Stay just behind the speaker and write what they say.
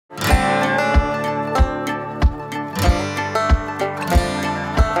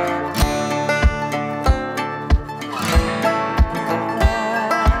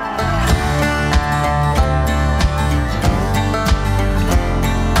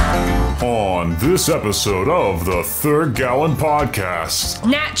this episode of the Third Gallon Podcast.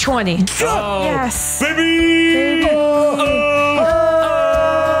 Nat 20. Oh, yes. Baby!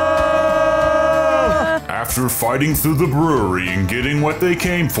 After fighting through the brewery and getting what they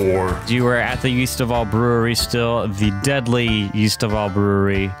came for, you were at the Yeast of All Brewery still, the deadly Yeast of All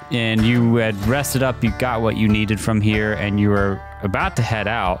Brewery, and you had rested up, you got what you needed from here, and you were about to head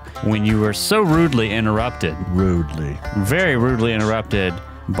out when you were so rudely interrupted. Very rudely interrupted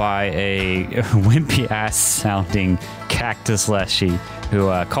by a wimpy-ass sounding cactus Leshy who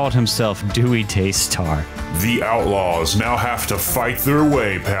called himself Dewey Daystar. the Outlaws now have to fight their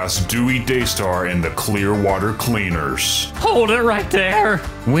way past Dewey Daystar and the Clearwater Cleaners. Hold it right there!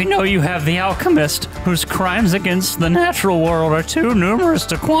 We know you have the Alchemist, whose crimes against the natural world are too numerous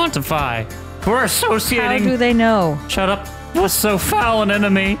to quantify. We're associating... How do they know? Shut up. With so foul an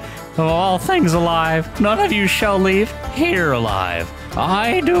enemy of all things alive, none of you shall leave here alive.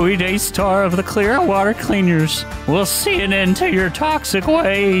 I, Dewey Daystar of the Clearwater Cleaners, will see an end to your toxic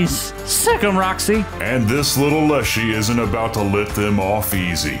ways. Sick 'em, Roxy. And this little Leshy isn't about to let them off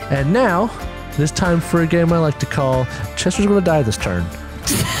easy. And now, it's time for a game I like to call Chester's Gonna Die This Turn.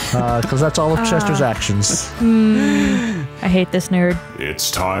 Because that's all of Chester's actions. I hate this nerd.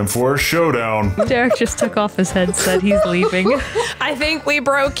 It's time for a showdown. Derek just took off his headset. He's leaving. I think we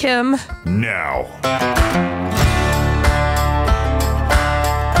broke him. Now.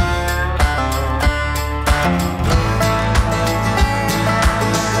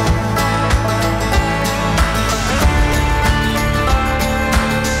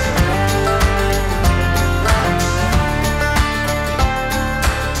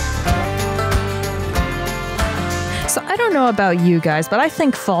 So I don't know about you guys, but I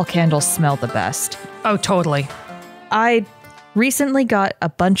think fall candles smell the best. Oh, totally. I recently got a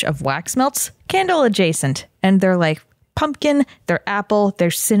bunch of wax melts, candle adjacent, and they're like pumpkin, they're apple, they're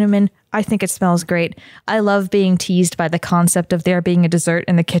cinnamon. I think it smells great. I love being teased by the concept of there being a dessert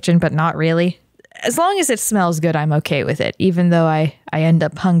in the kitchen, but not really. As long as it smells good, I'm okay with it, even though I end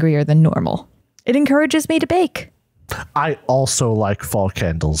up hungrier than normal. It encourages me to bake. I also like fall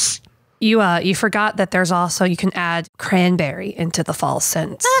candles. You forgot that there's also, you can add cranberry into the fall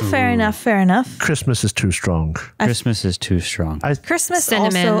scents. Fair enough, fair enough. Christmas is too strong. Christmas is too strong. Christmas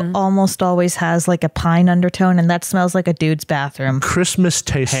Cinnamon. also almost always has like a pine undertone, and that smells like a dude's bathroom. Christmas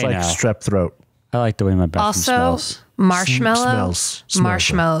tastes like now. strep throat. I like the way my bathroom Also, smells. Smells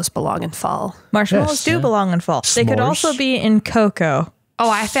marshmallows belong in fall. Marshmallows Yes, do yeah. belong in fall. They could S'mores. also be in cocoa. Oh,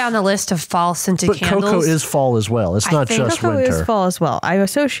 I found a list of fall scented But candles. cocoa is fall as well. It's not think just Cocoa winter. is fall as well. I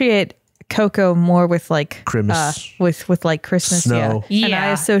associate cocoa more with like Christmas. with like Christmas, Snow. yeah. And I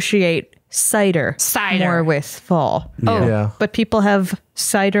Yeah. associate cider more with fall. Oh, Yeah. But people have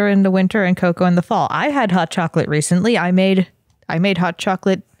cider in the winter and cocoa in the fall. I had hot chocolate recently. I made hot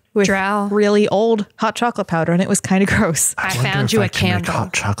chocolate with Drow. really old hot chocolate powder, and it was kind of gross. I wonder found if you I a can make candle.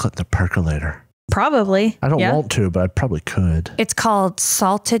 hot chocolate in the percolator. Probably. I don't yeah. want to, but I probably could. It's called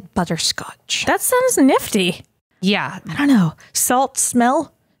salted butterscotch. That sounds nifty. Yeah. I don't know. Salt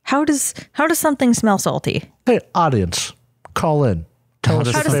smell? How does something smell salty? Hey, audience, call in. Tell us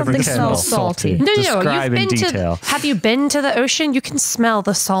How your does favorite something candle. smell salty? No. Describe You've in been detail. have you been to the ocean? You can smell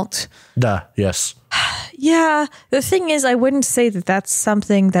the salt. Yes. Yeah, the thing is, I wouldn't say that that's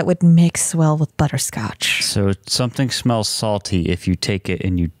something that would mix well with butterscotch. So something smells salty if you take it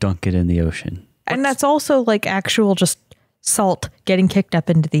and you dunk it in the ocean. And that's also like actual just salt getting kicked up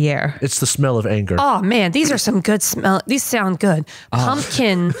into the air. It's the smell of anger. Oh man, these are some good smell. These sound good.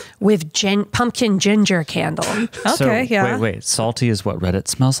 Pumpkin with pumpkin ginger candle. Okay, yeah. Wait. Salty is what Reddit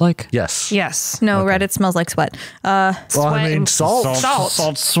smells like? Yes. Yes. No, Reddit smells like sweat. Well, I mean, and- salt.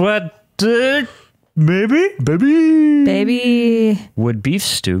 Salt, sweat, maybe? Baby. Baby. Would beef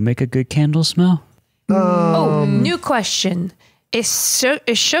stew make a good candle smell? Oh, new question. Is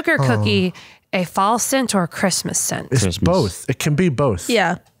sugar cookie a fall scent or a Christmas scent? It's Christmas. both. It can be both.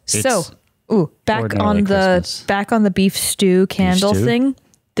 Yeah. So, back ordinarily on Christmas. the beef stew candle stew? thing.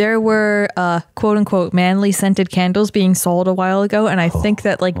 There were quote unquote manly scented candles being sold a while ago, and I think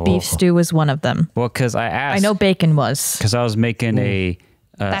that like beef stew was one of them. Well, because I asked. I know bacon was. Because I was making a.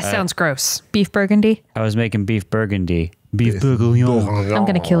 That sounds gross. Beef burgundy. I was making beef burgundy. Beef bourguignon. I'm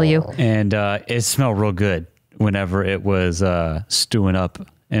gonna kill you. And it smelled real good whenever it was stewing up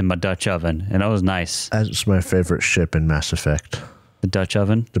in my Dutch oven. And that was nice. That's my favorite ship in Mass Effect. The Dutch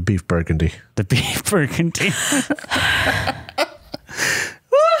oven. The beef burgundy. The beef burgundy.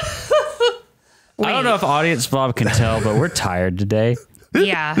 I don't know if Audience Bob can tell, but we're tired today.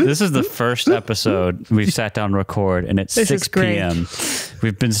 Yeah. This is the first episode we've sat down to record, and it's This 6 is great. p.m.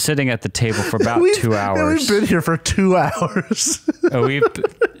 We've been sitting at the table for about 2 hours. We've been here for 2 hours.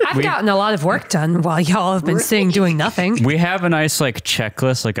 I've gotten a lot of work done while y'all have been sitting doing nothing. We have a nice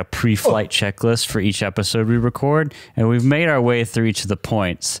checklist, a pre-flight checklist for each episode we record, and we've made our way through each of the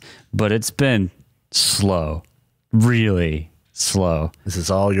points, but it's been slow, really slow. This is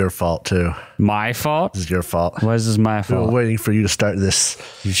all your fault too. My fault? This is your fault. Why is this my We were fault? waiting for you to start this.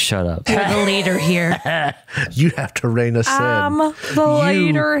 You shut up. You're the leader here. You have to rein us I'm in. the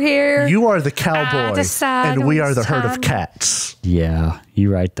leader here. You are the cowboy, decide and we are the it's herd of time. cats. Yeah,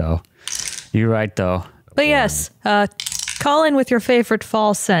 you're right though. But yes, call in with your favorite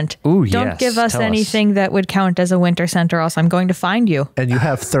fall scent. Ooh, Don't yes. give us Tell us. anything that would count as a winter scent, or else I'm going to find you. And you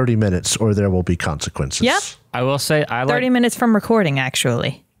have 30 minutes, or there will be consequences. Yep. I will say I 30 like minutes from recording,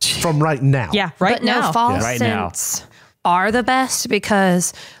 actually. From right now. Yeah, right But now. no, fall Right now. scents are the best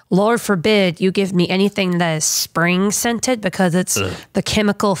because, Lord forbid, you give me anything that is spring scented because it's the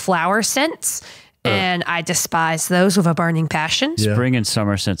chemical flower scents. And I despise those with a burning passion. Yeah. spring and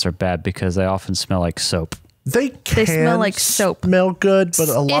summer scents are bad because they often smell like soap. They can smell like soap. smell good, but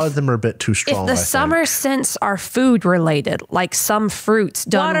a lot If- of them are a bit too If strong. the I think. summer scents are food related, like some fruits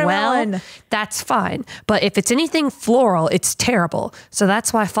done Watermelon. well, that's fine. But if it's anything floral, it's terrible. So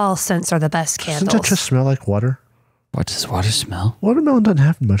that's why fall scents are the best Doesn't candles. it just smell like water? What does water smell? Watermelon doesn't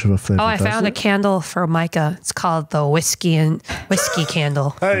have much of a flavor. Oh, I does found a it? candle for Micah. It's called the whiskey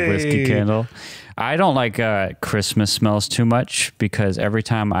candle. Whiskey candle. I don't like Christmas smells too much because every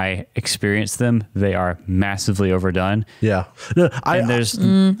time I experience them, they are massively overdone. Yeah. No, And there's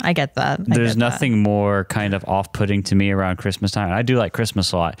I get that. there's nothing more kind of off-putting to me around Christmas time. I do like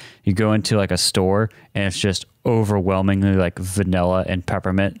Christmas a lot. You go into a store and it's just overwhelmingly vanilla and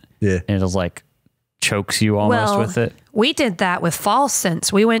peppermint. Yeah. And it chokes you almost with it. We did that with fall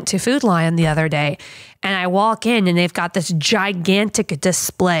scents. We went to Food Lion the other day and I walk in and they've got this gigantic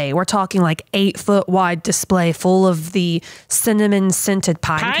display. We're talking 8-foot wide display full of the cinnamon scented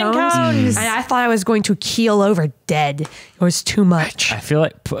pine cones. And I thought I was going to keel over dead. It was too much. I feel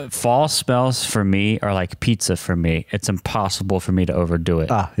like fall smells for me are like pizza for me. It's impossible for me to overdo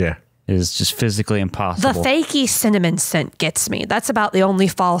it. Yeah. It's just physically The impossible. fakey cinnamon scent gets me. That's about the only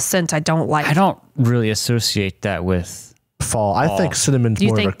fall scent I don't like. I don't really associate that with Fall. I think cinnamon's You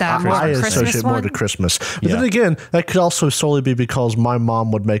more think of a that more I of a Christmas associate more one? to Christmas. But Yeah. then again, that could also solely be because my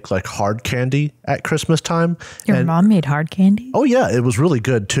mom would make hard candy at Christmas time. Your mom made hard candy? Oh yeah, it was really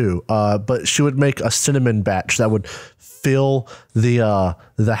good too. But she would make a cinnamon batch that would fill the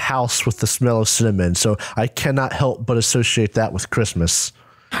house with the smell of cinnamon. So I cannot help but associate that with Christmas.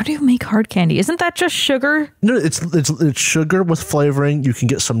 How do you make hard candy? Isn't that just sugar? No, it's sugar with flavoring. You can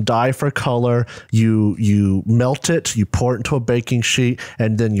get some dye for color. You melt it, you pour it into a baking sheet,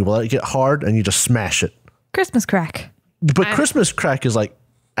 and then you let it get hard, and you just smash it. Christmas crack. But Christmas crack is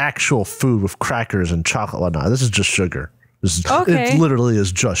actual food with crackers and chocolate and whatnot. This is just sugar. Okay. It literally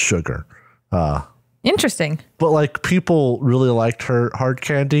is just sugar. Interesting. But people really liked her hard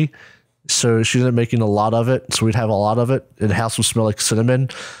candy. So she ended up making a lot of it. So we'd have a lot of it. And the house would smell like cinnamon,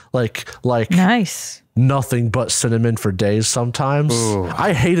 like Nice. nothing but cinnamon for days sometimes.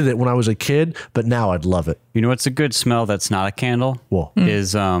 I hated it when I was a kid, but now I'd love it. You know what's a good smell that's not a candle? Well,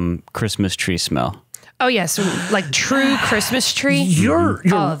 Is Christmas tree smell. Oh yes, true Christmas tree. you're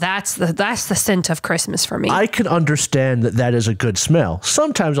Oh, that's the scent of Christmas for me. I can understand that is a good smell.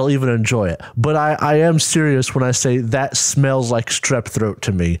 Sometimes I'll even enjoy it. But I am serious when I say that smells like strep throat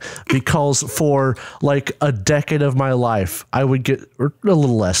to me. Because for a decade of my life, I would get, or a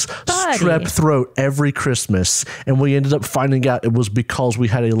little less, strep throat every Christmas. And we ended up finding out it was because we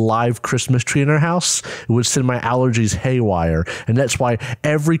had a live Christmas tree in our house. It would send my allergies haywire. And that's why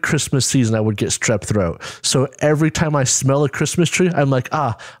every Christmas season I would get strep throat. So every time I smell a Christmas tree, I'm like,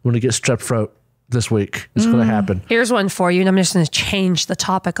 I'm going to get strep throat this week. It's going to happen. Here's one for you, and I'm just going to change the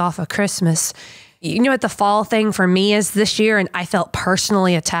topic off of Christmas. You know what the fall thing for me is this year, and I felt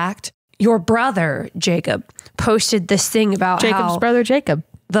personally attacked? Your brother, Jacob, posted this thing about Jacob's how brother, Jacob.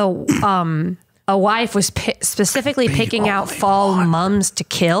 a wife was specifically picking out fall mums to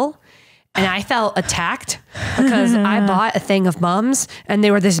kill. And I felt attacked because I bought a thing of mums and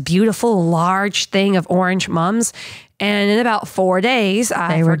they were this beautiful large thing of orange mums. And in about 4 days,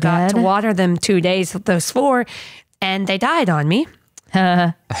 I forgot to water them 2 days of those 4 and they died on me.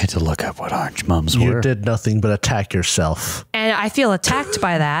 I had to look up what orange mums You were. did nothing but attack yourself. And I feel attacked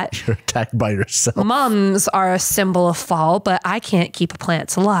by that. You're attacked by yourself. Mums are a symbol of fall, but I can't keep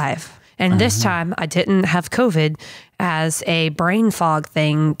plants alive. And this time I didn't have COVID as a brain fog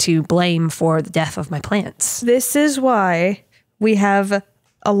thing to blame for the death of my plants. This is why we have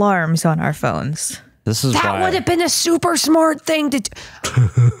alarms on our phones. This is That why. would have been a super smart thing to do.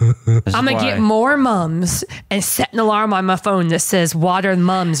 I'm going to get more mums and set an alarm on my phone that says, water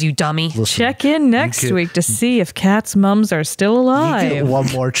mums, you dummy. Check in next week to see if Kat's mums are still You alive. get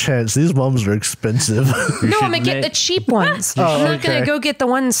one more chance. These mums are expensive. No, I'm going to get the cheap ones. I'm not going to go get the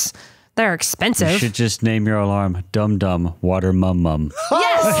ones that are You expensive. should just name your alarm Dum Dum Water Mum Mum.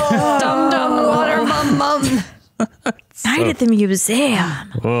 Yes! Dum dum water mum mum. Night at the museum.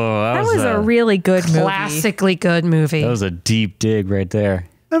 Oh, That was a really good movie. Classically good movie. That was a deep dig right there.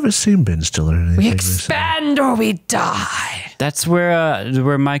 I haven't seen Ben Stiller in anything We recently. expand or we die. That's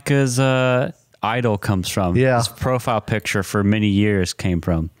where Micah's idol comes from. Yeah. His profile picture for many years came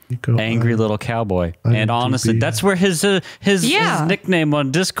from. go Angry little cowboy. And honestly, that's where his nickname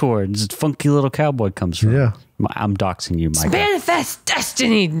on Discord, his funky little cowboy, comes from. Yeah. I'm doxing you, Micah. Manifest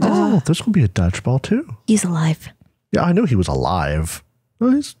destiny. Oh, there's going to be a dodgeball too. He's alive. Yeah, I knew he was alive. Oh,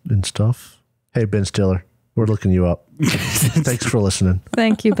 he's in stuff. Hey, Ben Stiller, we're looking you up. Thanks for listening.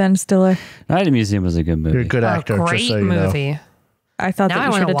 Thank you, Ben Stiller. Night at the Museum was a good movie. You're a good actor, Great just so you know. movie. I thought Now that I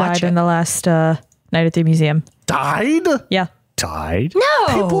you wanna should have watch died it. in the last Night at the Museum. Died? Yeah. Died? No.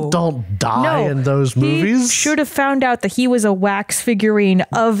 People don't die in those He movies. should have found out that he was a wax figurine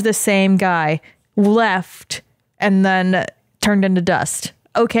of the same guy, left, and then turned into dust.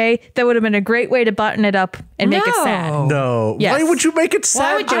 Okay? That would have been a great way to button it up and make it sad. No. Yes. Why would you make it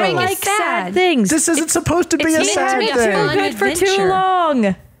sad? would you though? make it Like sad? sad things. This isn't supposed to be a it's sad meant to be a thing. fun Good for too adventure. long.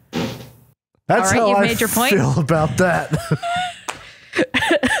 That's All right, how you've I made your point. feel about that.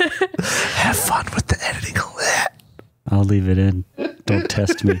 Have fun with the editing on that. I'll leave it in. Don't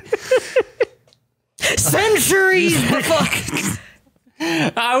test me. Centuries before.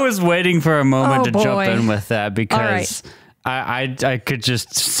 I was waiting for a moment Oh, to jump boy. in with that because I could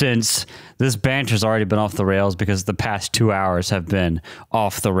just sense this banter's already been off the rails because the past 2 hours have been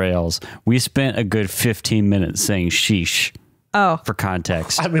off the rails. We spent a good 15 minutes saying sheesh Oh, for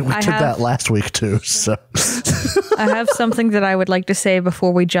context. I mean, we I did have- that last week too. So I have something that I would like to say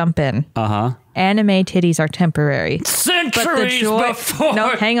before we jump in. Uh-huh. Anime titties are temporary. Centuries before. No,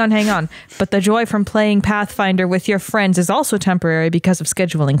 hang on. But the joy from playing Pathfinder with your friends is also temporary because of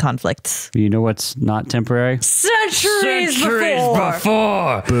scheduling conflicts. You know what's not temporary? Centuries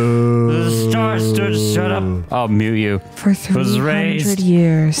before. The stars stood. Shut up. I'll mute you. For Was 300 raised.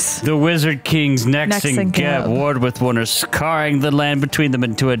 years. The Wizard Kings Nex and and Geb Geb. warred with one, scarring the land between them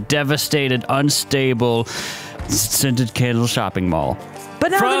into a devastated, unstable, scented candle shopping mall. But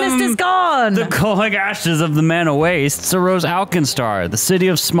now the From mist is gone. The glowing ashes of the Mana Wastes arose Alkenstar, the city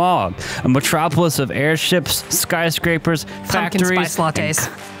of smog, a metropolis of airships, skyscrapers, Pumpkin factories, spice lattes.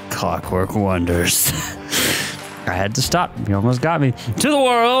 and clockwork wonders. I had to stop. You almost got me. To the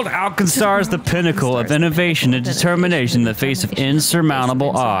world, Alkenstar is the pinnacle of innovation and determination in the face of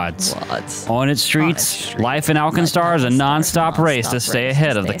insurmountable odds. On its streets, life in Alkenstar is a non-stop race to stay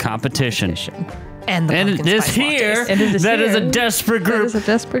ahead of the competition. And the And pumpkin it is spice here lattes. that is a desperate That group. is a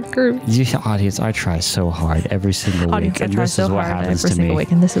desperate group. Audience, I try so hard every single Audience, week, I and try this so is what hard happens every to single me.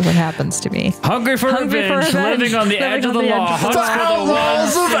 week, and this is what happens to me. Hungry for Hungry for revenge, revenge, living on the edge of the living on law. the edge of the Hunts for the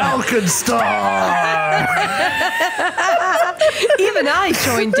Outlaws one. of Alkenstar. Even I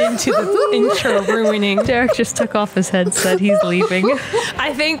joined into the intro ruining. Derek just took off his headset. He's leaving.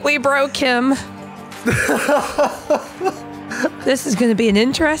 I think we broke him. This is going to be an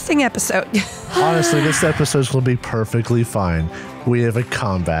interesting episode. Honestly, this episode's going to be perfectly fine. We have a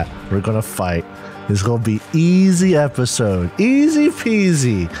combat. We're going to fight. It's going to be easy episode. Easy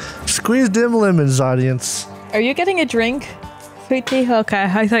peasy. Squeeze them lemons, audience. Are you getting a drink, sweet tea? Okay,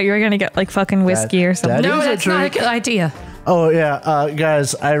 I thought you were gonna get like fucking whiskey or something. that No, is a that's not a drink. good idea. Oh, yeah.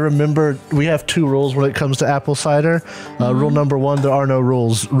 Guys, I remember we have 2 rules when it comes to apple cider. Rule number 1, there are no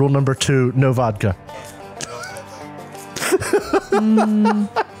rules. Rule number 2, no vodka.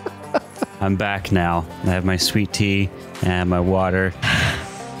 I'm back now. I have my sweet tea and my water.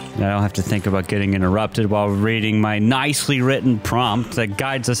 I don't have to think about getting interrupted while reading my nicely written prompt that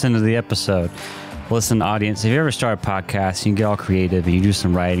guides us into the episode. Listen, audience, if you ever start a podcast, you can get all creative and you do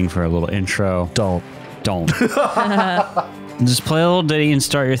some writing for a little intro. Don't. Just play a little ditty and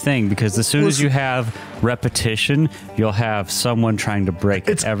start your thing, because as soon as you have repetition, you'll have someone trying to break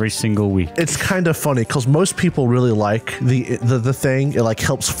it every single week. It's kind of funny because most people really like the thing. It like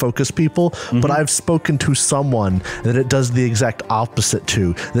helps focus people. But I've spoken to someone that it does the exact opposite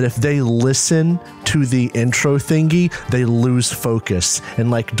to. That if they listen to the intro thingy, they lose focus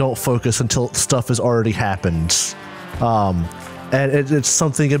and like don't focus until stuff has already happened. And it's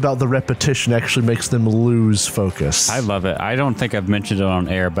something about the repetition actually makes them lose focus. I love it. I don't think I've mentioned it on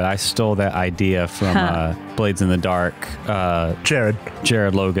air, but I stole that idea from Blades in the Dark.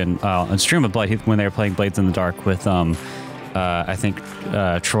 Jared Logan on Stream of Blood when they were playing Blades in the Dark with I think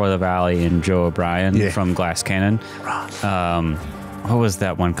Troy LaValle and Joe O'Brien from Glass Cannon. What was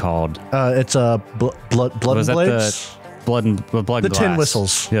that one called? It's Blood was and that Blades? Blood and Glass. Tin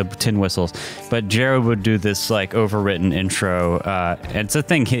Whistles. Yeah, Tin Whistles. But Jared would do this like overwritten intro. And it's a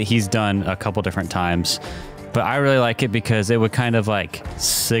thing he's done a couple different times. But I really like it because it would kind of like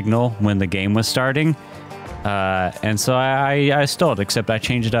signal when the game was starting. And so I stole it, except I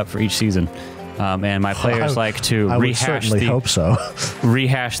changed it up for each season. And my players like to rehash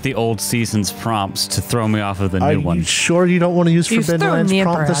the old season's prompts to throw me off of the new one. Are you sure you don't want to use Forbidden Lands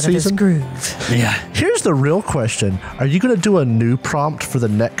prompt this season? Yeah. Here's the real question. Are you going to do a new prompt for the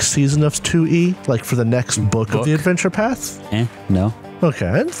next season of 2E? Like for the next book of the Adventure Path? No. Okay,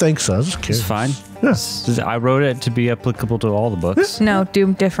 I didn't think so. I was just curious. It's fine. Yeah. I wrote it to be applicable to all the books. No,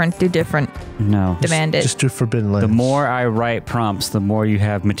 do different. No. Demand it. Just do Forbidden Lands. The more I write prompts, the more you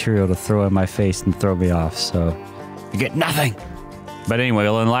have material to throw in my face and throw me off. So you get nothing. But anyway,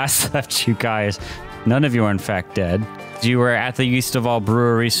 when last left you guys, none of you are in fact dead. You were at the Yeast of All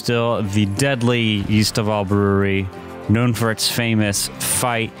Brewery still, the deadly Yeast of All Brewery, known for its famous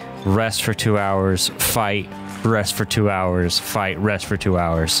fight, rest for 2 hours, fight, rest for 2 hours, fight, rest for 2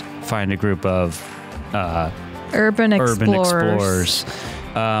 hours. Find a group of urban explorers.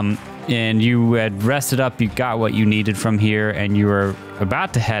 And you had rested up, you got what you needed from here, and you were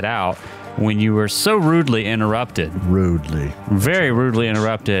about to head out when you were so rudely interrupted. Very rudely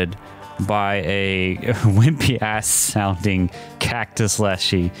interrupted by a wimpy-ass sounding cactus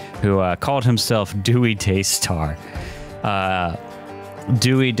Leshy who called himself Dewey Daystar.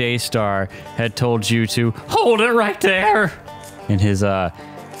 Dewey Daystar had told you to hold it right there in his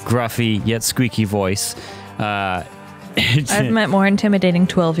gruffy yet squeaky voice. I've met more intimidating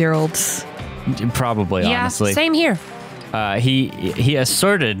 12-year-olds. Probably, honestly. Yeah, same here. He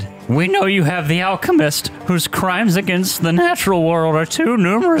asserted, "We know you have the alchemist, whose crimes against the natural world are too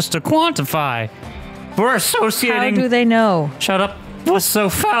numerous to quantify. We're associating..." How do they know? "Shut up. With so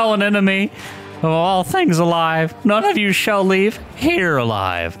foul an enemy of all things alive, none of you shall leave here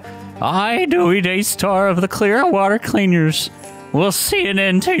alive. I, Dewey Daystar of the Clearwater Cleaners, will see an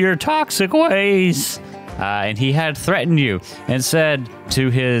end to your toxic ways." And he had threatened you and said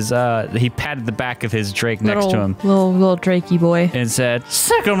to his, he patted the back of his Drake next to him. Little Drakey boy. And said,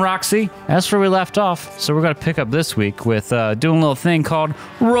 "Sick 'em, Roxy." That's where we left off. So we're going to pick up this week with doing a little thing called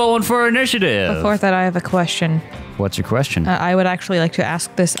Rolling for Initiative. Before that, I have a question. What's your question? I would actually like to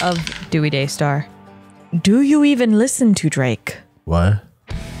ask this of Dewey Daystar. Do you even listen to Drake? What?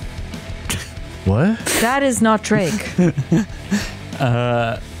 What? That is not Drake.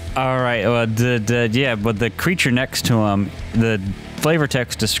 All right. Well, but the creature next to him, the flavor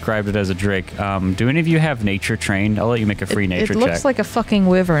text described it as a drake. Do any of you have nature trained? I'll let you make a free nature check. It looks like a fucking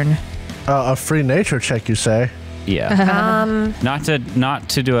wyvern. A free nature check, you say? Yeah. Not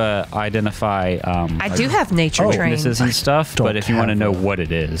to do a identify. I do have nature trained. Weaknesses and stuff, but if you want to know what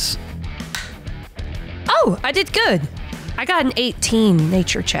it is. Oh, I did good. I got an 18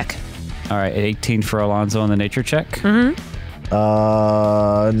 nature check. All right, 18 for Alonzo on the nature check. Mm-hmm.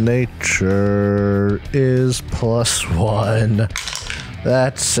 Nature is +1.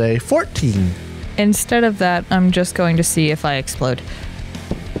 That's a 14. Instead of that, I'm just going to see if I explode.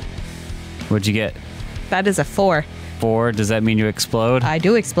 What'd you get? That is a 4. 4? Does that mean you explode? I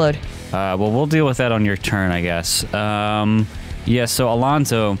do explode. Well, we'll deal with that on your turn, I guess. Yeah, so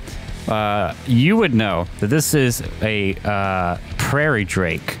Alonzo, you would know that this is a prairie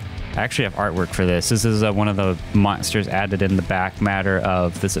drake. I actually have artwork for this. This is one of the monsters added in the back matter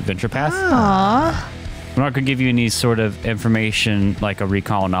of this adventure path. Aww. I'm not going to give you any sort of information like a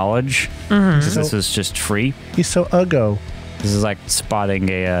recall knowledge. Mm-hmm. This is just free. He's so uggo. This is like spotting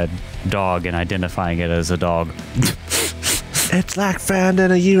a dog and identifying it as a dog. It's like finding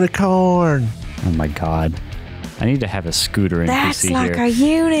a unicorn. Oh my god. I need to have a scooter NPC That's here. like a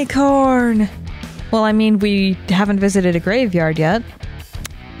unicorn. Well, I mean, we haven't visited a graveyard yet.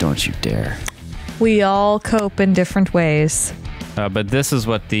 Don't you dare. We all cope in different ways. But this is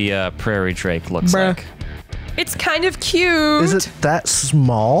what the prairie drake looks Bruh. like. It's kind of cute. Is it that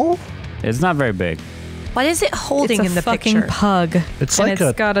small? It's not very big. What is it holding It's a in the fucking picture? pug. It's and like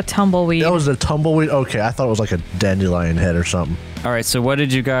it's got a tumbleweed. That was a tumbleweed? Okay, I thought it was like a dandelion head or something. All right, so what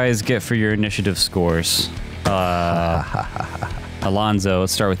did you guys get for your initiative scores? Alonzo,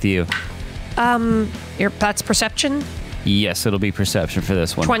 let's start with you. That's perception. Yes, it'll be perception for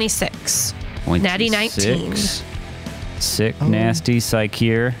this one. 26. 26. Natty 19. Sick, nasty, psych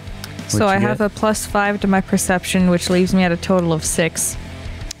here. So I have a +5 to my perception, which leaves me at a total of 6.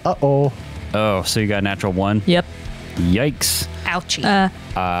 Uh-oh. Oh, so you got a natural 1? Yep. Yikes. Ouchie.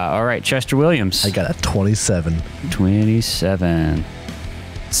 All right, Chester Williams. I got a 27. 27.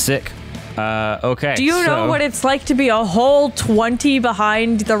 Sick. Okay. Do you know what it's like to be a whole 20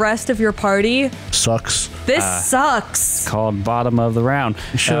 behind the rest of your party? Sucks. This sucks. Called bottom of the round.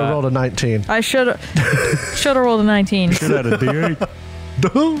 You should have rolled a 19. I should have rolled a 19. Should have a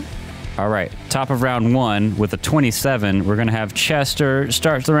D8. All right, top of round 1 with a 27. We're going to have Chester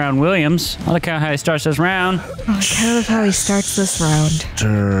starts the round. Williams, I like how he starts this round. I kind of love how he starts this round.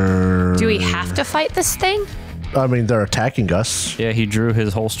 Do we have to fight this thing? I mean, they're attacking us. Yeah, he drew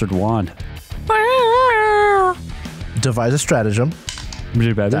his holstered wand. Devise a stratagem.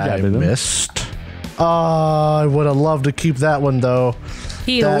 I missed. I would have loved to keep that one, though.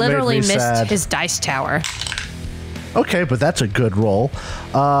 He That made literally me missed sad. his dice tower. Okay, but that's a good roll.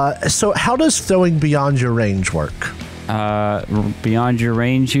 So how does throwing beyond your range work? Beyond your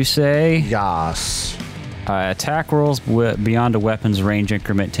range, you say? Yas. Attack rolls beyond a weapon's range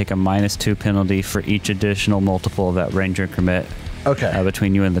increment take a -2 penalty for each additional multiple of that range increment Okay.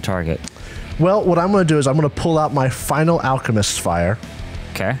 between you and the target. Well, what I'm going to do is I'm going to pull out my final Alchemist's Fire,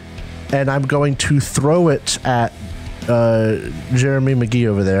 Okay. and I'm going to throw it at Jeremy McGee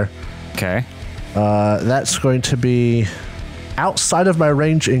over there. Okay. That's going to be outside of my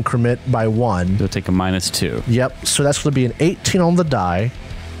range increment by 1. You'll take a -2. Yep, so that's going to be an 18 on the die,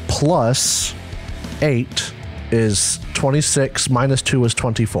 plus 8 is 26, -2 is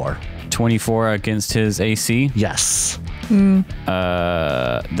 24. 24 against his AC. Yes.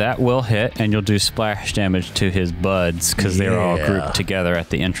 That will hit, and you'll do splash damage to his buds because they're all Yeah. grouped together at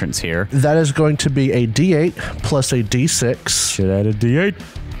the entrance here. That is going to be a D8 plus a D6 Should add a D8.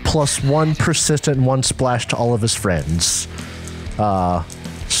 plus 1 persistent and 1 splash to all of his friends.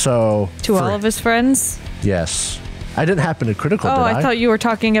 So To all of his friends? yes. I didn't happen to critical, Oh, did I? I thought you were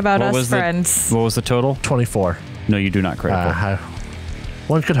talking about us the friends. what was the total? 24. No, you do not critical.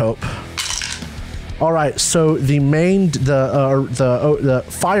 One could hope. All right, so the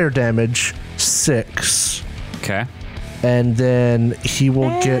fire damage 6, Okay. and then he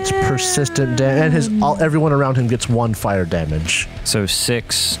will get persistent damage, and everyone around him gets 1 fire damage So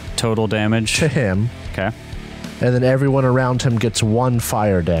 6 total damage. to him, Okay. and then everyone around him gets 1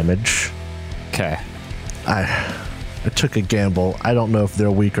 fire damage. Okay. I took a gamble. I don't know if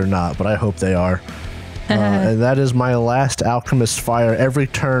they're weak or not, but I hope they are. And that is my last Alchemist Fire. Every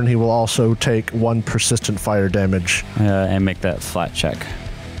turn, he will also take 1 persistent fire damage. And make that flat check.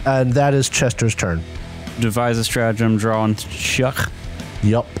 And that is Chester's turn. Devise a stratagem, draw and chuck.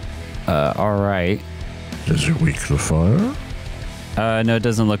 Yup. All right. Is it weak to fire? No, it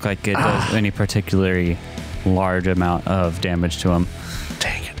doesn't look like it does any particularly large amount of damage to him.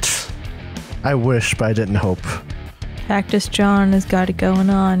 Dang it. I wish, but I didn't hope. Cactus John has got it going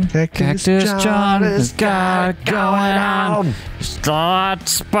on. Cactus John has got it going on. Slot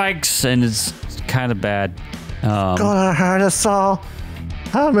spikes, and it's kind of bad. Gonna hurt us all.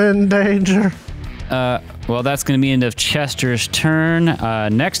 I'm in danger. Well, that's going to be end of Chester's turn.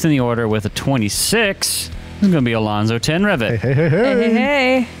 Next in the order with a 26 is going to be Alonzo Tenrevitt. Hey, hey, hey. Hey,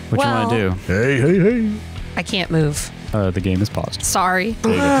 hey. What you want to do? Hey, hey, hey. I can't move. The game is paused. Sorry.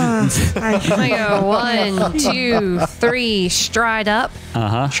 I go 1, 2, 3, stride up.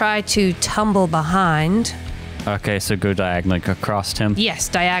 Try to tumble behind. Okay, so go diagonally across him. Yes,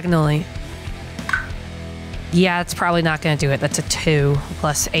 diagonally. Yeah, it's probably not going to do it. That's a 2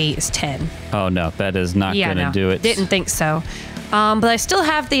 plus 8 is 10. Oh, no, that is not going to do it. Didn't think so. But I still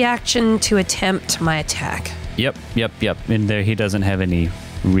have the action to attempt my attack. Yep. And there, he doesn't have any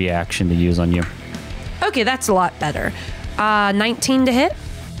reaction to use on you. Okay, that's a lot better. 19 to hit.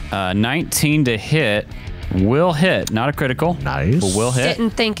 19 to hit will hit. Not a critical. Nice. But will hit.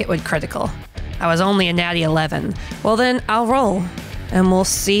 Didn't think it would critical. I was only a natty 11. Well, then I'll roll, and we'll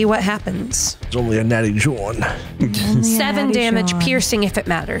see what happens. It's only a natty John. 7 damage piercing if it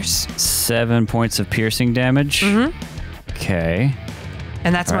matters. 7 points of piercing damage. Mm-hmm. Okay.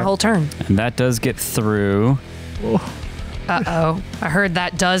 And that's my whole turn. And that does get through. Uh-oh. I heard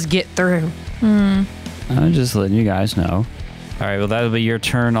that does get through. I'm just letting you guys know. All right, well, that'll be your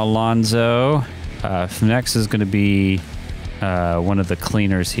turn, Alonzo. Next is going to be one of the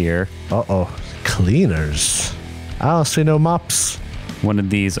cleaners here. Uh-oh. Cleaners. I don't see no mops. One of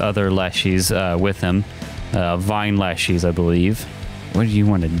these other leshies with him. Vine leshies, I believe. What do you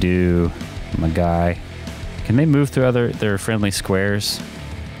want to do, my guy? Can they move through their friendly squares?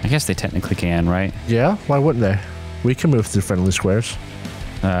 I guess they technically can, right? Yeah, why wouldn't they? We can move through friendly squares.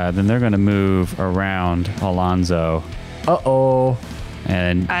 Then they're going to move around Alonzo Uh-oh.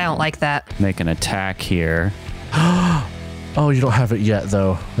 And I don't like that. make an attack here. Oh, you don't have it yet,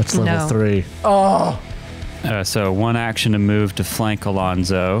 though. That's level No. 3. Oh! So 1 action to move to flank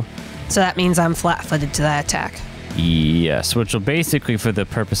Alonzo. So that means I'm flat-footed to that attack. Yes, which will basically, for the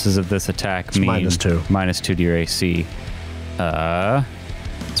purposes of this attack, mean -2. -2 to your AC.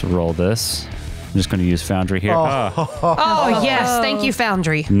 Let's roll this. I'm just going to use Foundry here. Oh, yes. Thank you,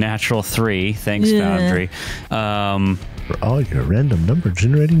 Foundry. Natural 3. Thanks, Foundry. For all your random number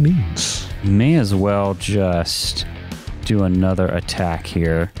generating needs. May as well just do another attack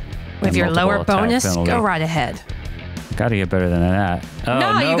here. With your Multiple lower attack bonus, penalty. go right ahead. Gotta get better than that. Oh,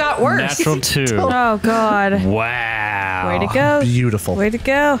 No, you got worse. Natural 2. Oh, God. Wow. Way to go. Beautiful. Way to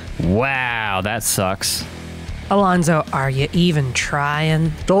go. Wow, that sucks. Alonzo, are you even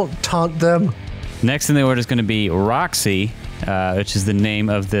trying? Don't taunt them. Next in the order is going to be Roxy, which is the name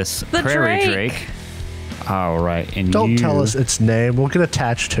of this The prairie Drake. drake. All right, and Don't you... tell us its name. We'll get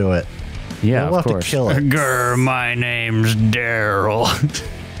attached to it. Yeah, we'll of have course. to kill it. Grr, my name's Daryl.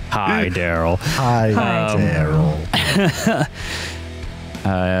 Hi, Daryl. Hi,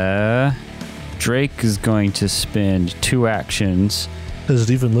 Daryl. Drake is going to spend 2 actions Does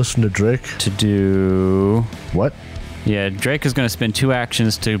it even listen to Drake? to do... What? Yeah, Drake is going to spend 2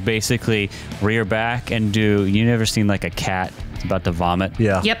 actions to basically rear back and do... You never seen like a cat about to vomit?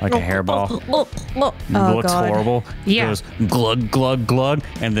 Yeah. Yep. Like a hairball? Oh, Looks God. horrible. Yeah. Goes glug, glug, glug,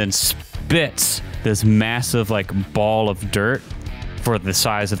 and then spits this massive like ball of dirt for the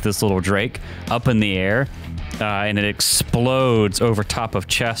size of this little drake up in the air. And it explodes over top of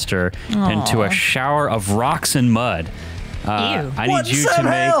Chester into a shower of rocks and mud. Ew. I need you to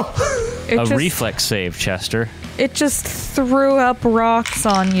make a reflex save, Chester. It just threw up rocks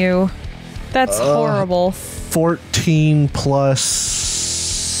on you. That's horrible. 14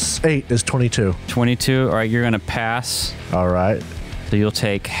 plus 8 is 22. 22. All right, you're going to pass. All right. So you'll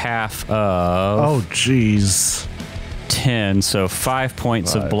take half of Oh, jeez. 10, so 5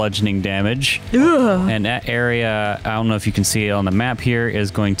 points of bludgeoning damage. And that area, I don't know if you can see it on the map here, is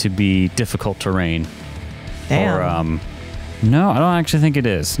going to be difficult terrain. Damn. Or, no, I don't actually think it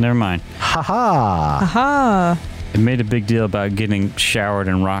is. Never mind. Ha-ha. Aha. It made a big deal about getting showered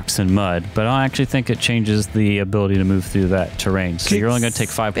in rocks and mud, but I don't actually think it changes the ability to move through that terrain. So you're only going to take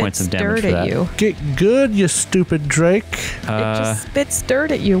 5 points of damage dirt for that. at you. Get good, you stupid Drake. It just spits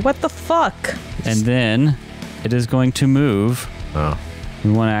dirt at you. What the fuck? And then it is going to move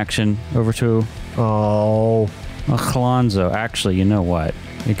in 1 action over to Oh. Alonzo. Actually, you know what?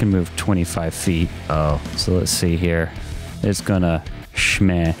 It can move 25 feet. Oh. So let's see here. It's going to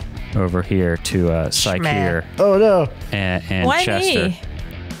shmeh over here to Psycheer Oh, no. and Why Chester.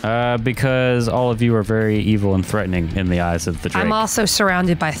 me? Because all of you are very evil and threatening in the eyes of the Drake. I'm also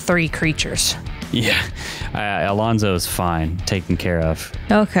surrounded by 3 creatures. Yeah. Alonzo is fine, taken care of.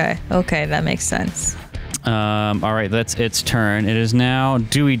 Okay, that makes sense. All right, that's its turn. It is now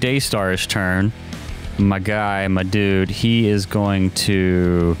Dewey Daystar's turn. My guy, my dude, he is going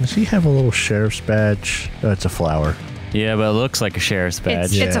to... Does he have a little sheriff's badge? Oh, it's a flower. Yeah, but it looks like a sheriff's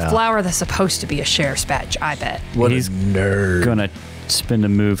badge. It's a Yeah. flower that's supposed to be a sheriff's badge, I bet. What He's a nerd. Gonna spend a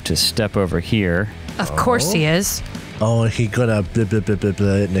move to step over here. Of course he is. Oh, he gonna blah, blah, blah, blah, blah,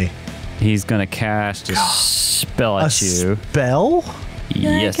 isn't he? He's gonna cast a spell A at you. spell?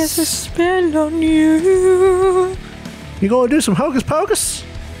 Yes. I guess a spell on you. You gonna do some hocus pocus?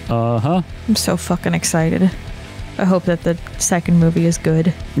 Uh-huh. I'm so fucking excited. I hope that the second movie is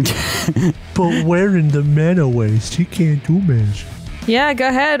good. But wearing the mana waste, he can't do magic. Yeah, go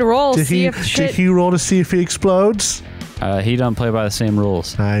ahead, roll. Did see he? if Did shit. he roll to see if he explodes? He don't play by the same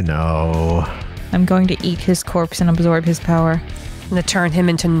rules. I know. I'm going to eat his corpse and absorb his power. I'm going to turn him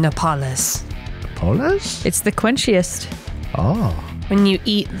into Napalus. Polas? It's the quenchiest. Oh. When you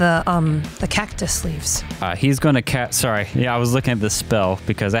eat the cactus leaves. He's gonna cast. Sorry, yeah, I was looking at this spell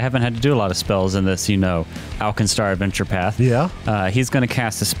because I haven't had to do a lot of spells in this, Alkenstar Adventure Path. Yeah. He's gonna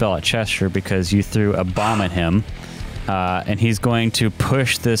cast a spell at Chester because you threw a bomb at him, and he's going to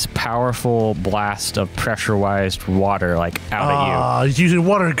push this powerful blast of pressurized water out at He's using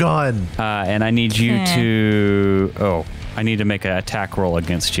water gun. you. And I need you to. Oh, I need to make an attack roll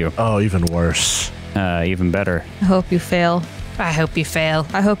against you. Oh, even worse. Even better. I hope you fail. I hope you fail.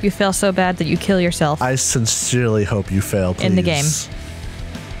 I hope you fail so bad that you kill yourself. I sincerely hope you fail, please. In the game.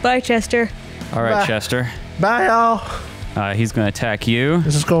 Bye, Chester. All right, Bye. Chester. Bye, y'all. He's gonna attack you.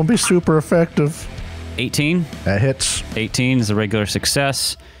 This is gonna be super effective. 18. That hits. 18 is a regular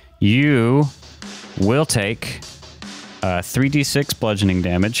success. You will take 3d6 bludgeoning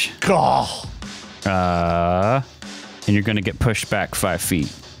damage. Gah. And you're going to get pushed back 5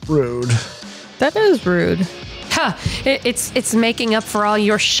 feet. Rude. That is rude. Huh, it's making up for all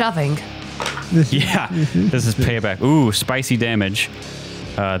your shoving. Yeah, this is payback. Ooh, spicy damage.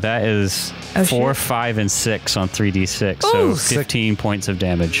 That is 4, 5, and 6 on 3d6. Ooh, so 15 points of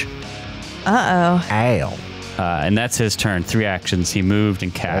damage. Uh-oh. Ow. And that's his turn. 3 actions. He moved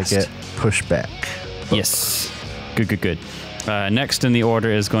and I cast. get pushed back. Yes. Good. Next in the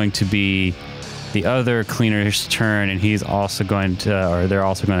order is going to be the other cleaner's turn, and he's also going to, or they're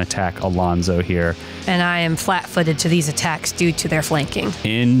also going to attack Alonzo here. And I am flat-footed to these attacks due to their flanking.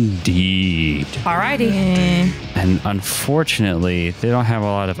 Indeed. Alrighty. And unfortunately, they don't have a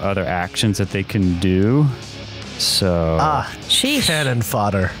lot of other actions that they can do. So Sheesh. Cannon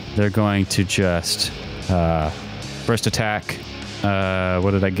fodder. they're going to just first attack.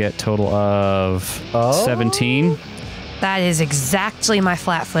 What did I get? Total of 17. That is exactly my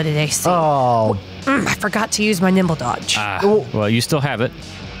flat-footed AC. Oh, I forgot to use my nimble dodge. Well, you still have it.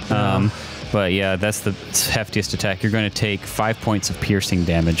 But yeah, that's the heftiest attack. You're going to take 5 points of piercing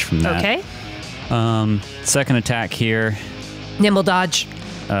damage from that. Okay. Second attack here. Nimble dodge.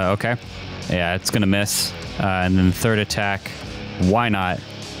 Okay. Yeah, it's going to miss. And then third attack. Why not?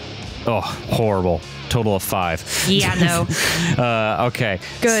 Oh, horrible. Total of 5. Yeah, no. Okay.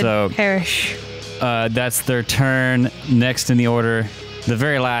 Good. So Perish. that's their turn. Next in the order, the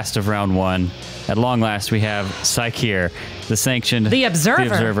very last of round 1. At long last, we have Psycheer, the sanctioned. The observer.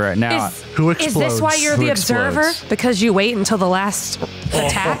 The observer. Now, who Is explodes? this why you're Who the observer? explodes? Because you wait until the last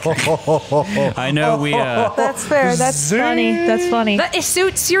attack? I know we. That's fair. That's funny. That's funny. It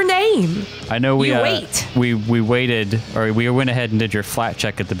suits your name. I know we. You wait. We waited, or we went ahead and did your flat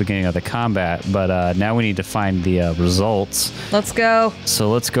check at the beginning of the combat, but now we need to find the results. Let's go.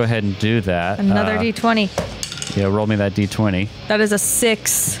 So let's go ahead and do that. Another D20. Yeah, roll me that D20. That is a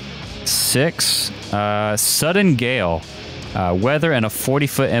 6. 6. Sudden gale. Weather and a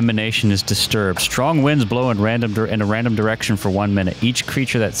 40-foot emanation is disturbed. Strong winds blow in a random direction for 1 minute. Each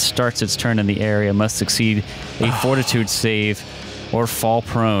creature that starts its turn in the area must succeed a fortitude save or fall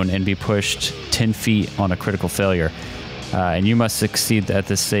prone and be pushed 10 feet on a critical failure. And you must succeed at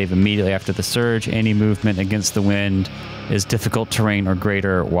this save immediately after the surge. Any movement against the wind is difficult terrain or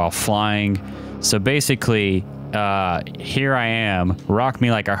greater while flying. So basically, here I am, rock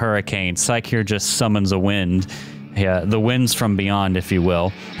me like a hurricane. Psycheer just summons a wind. Yeah, the winds from beyond, if you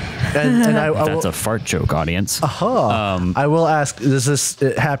will. And That's a fart joke, audience. I will ask,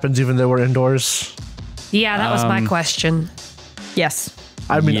 it happens even though we're indoors? Yeah, that was my question. Yes.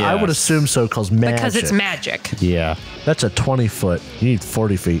 I mean, I would Yes. assume so because magic. Because it's magic. Yeah. That's a 20 foot. You need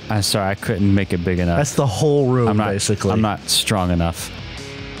 40 feet. I'm sorry, I couldn't make it big enough. That's the whole room, I'm basically. not strong enough.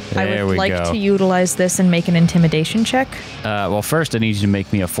 I There would we like go. to utilize this and make an intimidation check. Well, first I need you to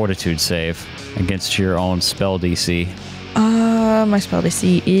make me a fortitude save against your own spell DC. My spell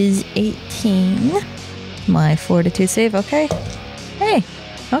DC is 18. My fortitude save, okay. Hey,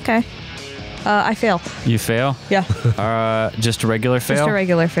 okay. I fail. You fail? Yeah, Just a regular fail? just a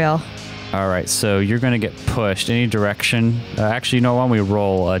regular fail. All right, so you're going to get pushed any direction. Actually, you know, why don't we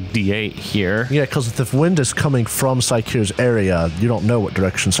roll a d8 here? Yeah, because if the wind is coming from Psycheer's area, you don't know what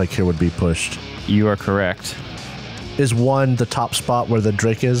direction Psycheer would be pushed. You are correct. Is 1 the top spot where the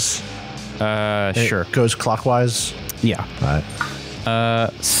Drake is? Sure. It goes clockwise? Yeah. All right.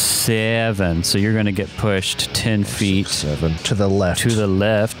 7. So you're going to get pushed 10 feet 7. To the left. to the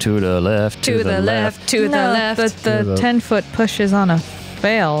left, to the left, To the left, to the No, left. But the 10-foot push is on a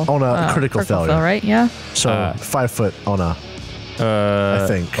fail. On a critical failure. fail, right? Yeah. So 5 foot on a, I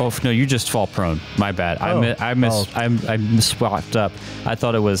think. Oh no, you just fall prone. My bad. I misswapped up. I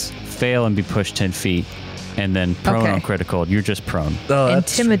thought it was fail and be pushed 10 feet, and then prone Okay. on critical. You're just prone. Oh,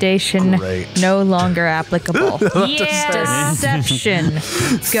 that's Intimidation great. no longer applicable. Yeah. Deception.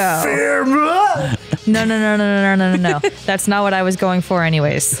 Go. No. That's not what I was going for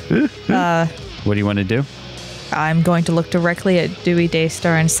anyways. What do you want to do? I'm going to look directly at Dewey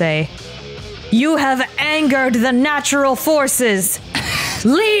Daystar and say, "You have angered the natural forces.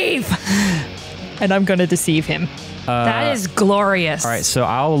 Leave!" And I'm going to deceive him. That is glorious. All right, so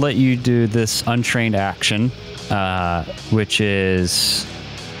I'll let you do this untrained action, which is.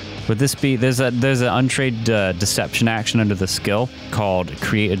 Would this be? There's an untrained deception action under the skill called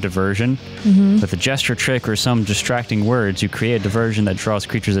Create a Diversion. With a gesture, trick, or some distracting words, you create a diversion that draws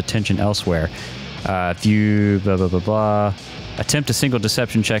creatures' attention elsewhere. If you attempt a single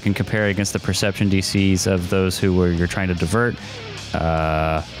deception check and compare it against the perception DCs of those who you're trying to divert,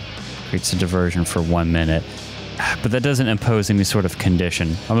 creates a diversion for 1 minute. But that doesn't impose any sort of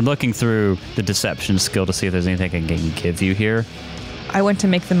condition. I'm looking through the deception skill to see if there's anything I can give you here. I want to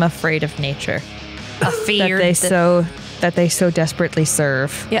make them afraid of nature Afeared that they so desperately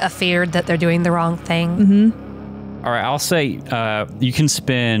serve. afeared that they're doing the wrong thing. All right, I'll say you can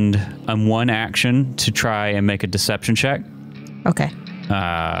spend one action to try and make a deception check. Okay.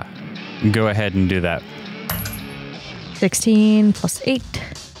 Go ahead and do that. 16 plus 8.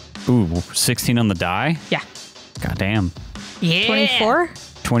 Ooh, 16 on the die? Yeah. Goddamn. Yeah. 24?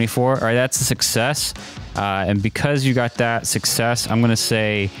 24. All right, that's a success. And because you got that success, I'm going to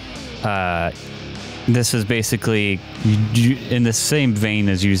say this is basically in the same vein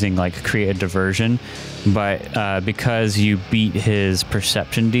as using like create a diversion. But because you beat his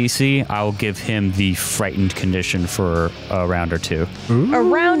perception DC, I'll give him the frightened condition for a round or two. Ooh. A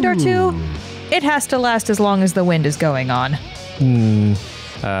round or two? It has to last as long as the wind is going on.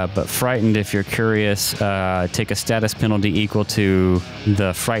 But frightened, if you're curious, take a status penalty equal to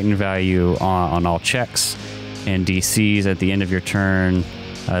the frightened value on all checks and DCs. At the end of your turn,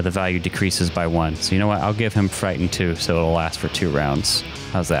 the value decreases by 1. So you know what? I'll give him frightened too, so it'll last for 2 rounds.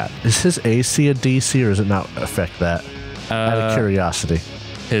 How's that? Is his AC a DC or does it not affect that? Out of curiosity.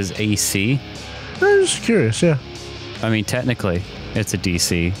 His AC? I'm just curious, yeah. I mean, technically, it's a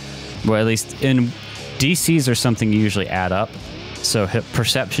DC. Well, at least in DCs are something you usually add up. So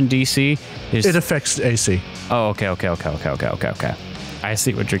perception DC is... It affects AC. Oh, okay. I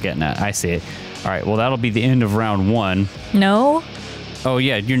see what you're getting at. I see it. All right, well, that'll be the end of round 1. No? Oh,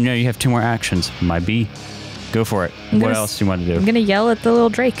 yeah, you have 2 more actions. My B. Go for it. What else do you want to do? I'm going to yell at the little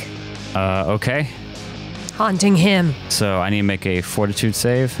Drake. Okay. Haunting him. So I need to make a fortitude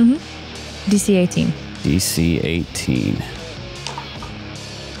save. DC 18. DC 18.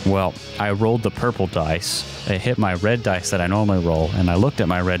 Well, I rolled the purple dice. It hit my red dice that I normally roll, and I looked at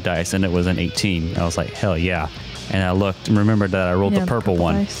my red dice, and it was an 18. I was like, hell yeah. And I looked and remembered that I rolled the purple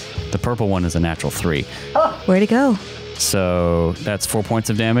one. Dice. The purple one is a natural 3. Where'd it go? So that's 4 points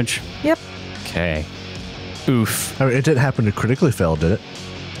of damage. Yep. Okay. Oof. I mean, it didn't happen to critically fail, did it?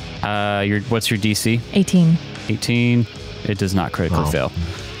 What's your DC? 18. 18. It does not critically fail.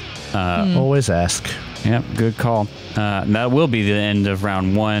 Always ask. Yep, good call. That will be the end of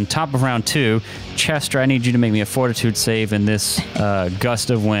round 1. Top of round 2, Chester, I need you to make me a fortitude save in this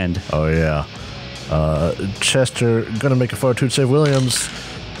gust of wind. Oh, yeah. Chester, gonna make a fortitude save. Williams,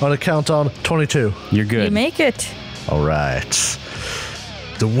 on a count on 22. You're good. You make it. All right.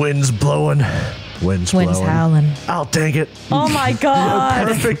 The wind's blowing. Wind's blowing. howling. Oh, dang it. Oh my God.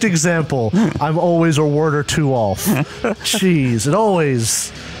 Perfect example. I'm always a word or two off. Jeez, it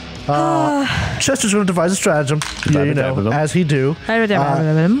always... Chester's going to devise a stratagem, as he do.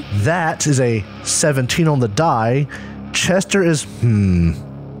 That is a 17 on the die. Chester is,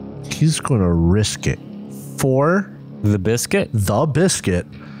 he's going to risk it. For the biscuit? The biscuit.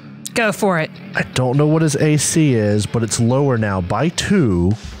 Go for it. I don't know what his AC is, but it's lower now by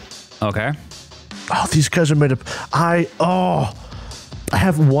 2. Okay. Oh, these guys are made of... I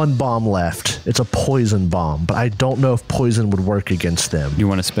have 1 bomb left. It's a poison bomb, but I don't know if poison would work against them. You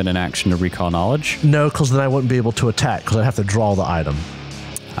want to spend an action to recall knowledge? No, because then I wouldn't be able to attack, because I'd have to draw the item.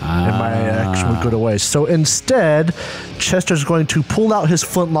 And my action would go to waste. So instead, Chester's going to pull out his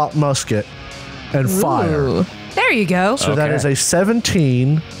flintlock musket and fire. There you go. So that is a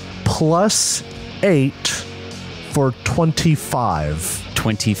 17 plus 8 for 25.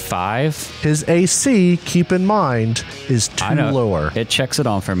 25? His AC, keep in mind, is 2 lower. It checks it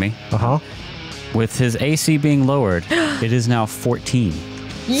on for me. Uh-huh. With his AC being lowered, it is now 14.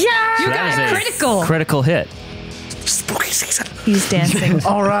 Yeah! So You got a critical. Critical hit. Spooky season. He's dancing.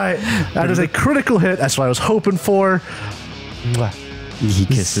 All right. That is a critical hit. That's what I was hoping for. He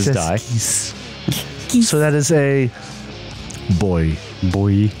kissed his die. So that is a... Boy.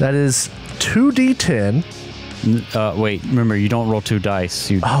 That is 2d10. Wait, remember, you don't roll 2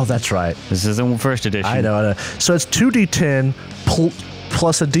 dice. Oh, that's right. This isn't first edition. I know. So it's 2d10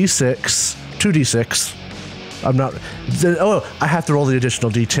 plus a d6. 2d6. I'm not... I have to roll the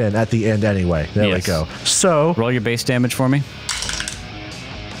additional d10 at the end anyway. There we go. So... Roll your base damage for me.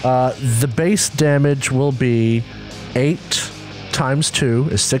 The base damage will be 8 times 2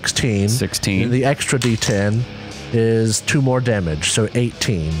 is 16. 16. And the extra d10 is 2 more damage, so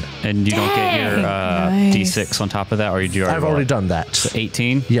 18. And you don't get your d6 on top of that, or you do? I've already done that. So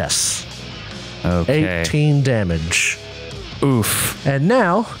 18? Yes. Okay. 18 damage. Oof. And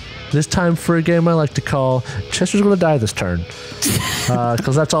now, this time for a game I like to call Chester's going to die this turn.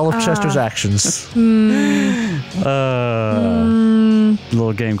 Because that's all of Chester's actions.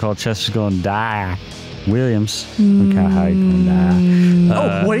 Little game called Chester's Going to Die. Williams. Look how you going to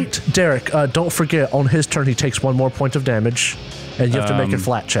die. Oh, wait, Derek, don't forget, on his turn, he takes 1 more point of damage, and you have to make a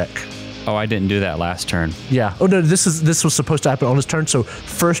flat check. Oh, I didn't do that last turn. Yeah. Oh, no, this was supposed to happen on his turn, so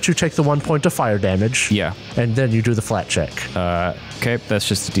first you take the 1 point of fire damage. Yeah. And then you do the flat check. Okay, that's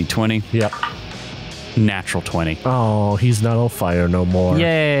just a d20. Yep. Natural 20. Oh, he's not on fire no more.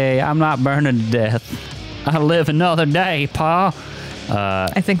 Yay, I'm not burning to death. I live another day, Pa.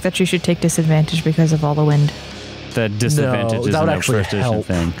 I think that you should take disadvantage because of all the wind. The disadvantage is that would no actually first edition help,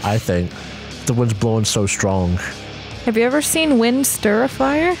 thing. I think. The wind's blowing so strong. Have you ever seen wind stir a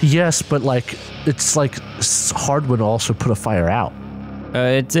fire? Yes, but it's hard wind also put a fire out.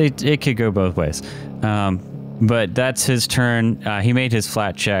 It could go both ways. But that's his turn. He made his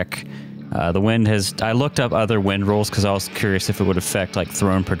flat check. The wind has... I looked up other wind rules because I was curious if it would affect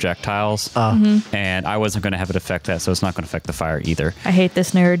thrown projectiles. And I wasn't going to have it affect that, so it's not going to affect the fire either. I hate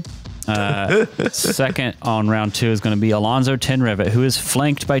this nerd. Second on round 2 is going to be Alonzo Tinrivet, who is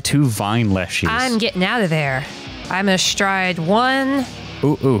flanked by 2 vine leshies. I'm getting out of there. I'm going to stride 1.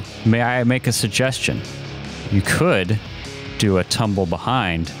 Ooh. May I make a suggestion? You could do a tumble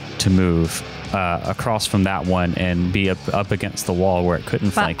behind to move across from that one and be up against the wall where it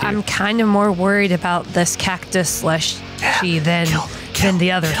couldn't flank But you. I'm kind of more worried about this cactus leshy than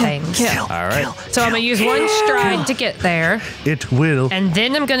the other things. All right. So I'm going to use 1 stride to get there. It will. And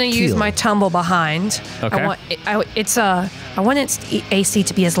then I'm going to use Kill. my tumble behind. Okay. I want its AC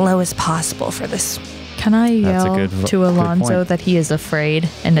to be as low as possible for this. Can I That's a yell good to Alonzo point. that he is afraid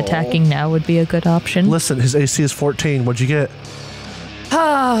and attacking now would be a good option? Listen, his AC is 14. What'd you get?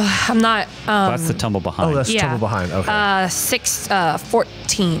 I'm not. That's the tumble behind. Oh, that's yeah. tumble behind. Okay.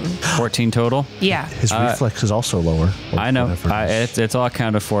 14. 14 total. Yeah. His reflex is also lower. I know. Whatever it is. It's all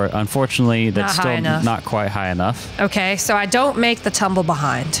accounted for. Unfortunately, that's Not high still enough. not quite high enough. Okay, so I don't make the tumble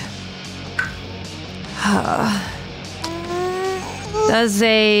behind. Does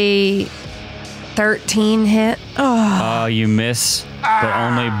a 13 hit? Oh, you miss, but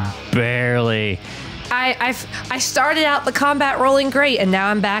only barely. I started out the combat rolling great, and now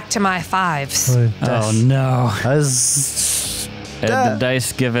I'm back to my 5s. Oh no. As The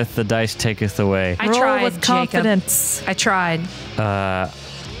dice giveth, the dice taketh away. I Roll tried, with Jacob. confidence. I tried.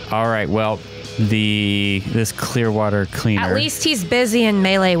 All right. Well, this Clearwater Cleaner. At least he's busy in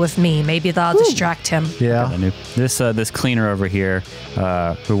melee with me. Maybe that'll distract him. yeah. This cleaner over here,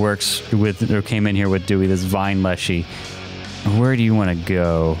 who came in here with Dewey, this vine leshy. Where do you want to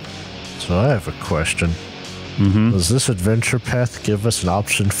go? So I have a question. Does this adventure path give us an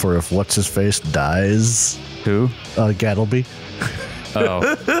option for if what's his face dies? Who? Gattlebee. Oh,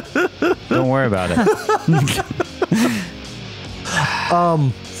 don't worry about it.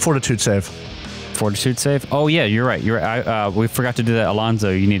 Fortitude save. Fortitude save. Oh yeah, you're right. We forgot to do that,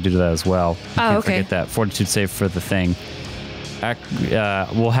 Alonzo. You need to do that as well. Can't okay. Forget that fortitude save for the thing.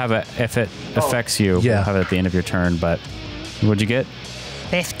 We'll have it if it affects you. yeah. We'll have it at the end of your turn. But what'd you get?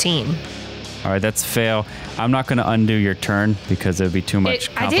 15. All right, that's a fail. I'm not going to undo your turn because it would be too much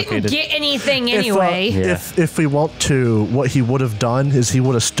I complicated. didn't get anything anyway. Yeah. If we want to, what he would have done is he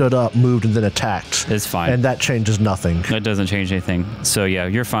would have stood up, moved, and then attacked. It's fine. And that changes nothing. That doesn't change anything. So yeah,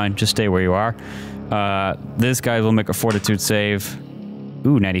 you're fine. Just stay where you are. This guy will make a fortitude save.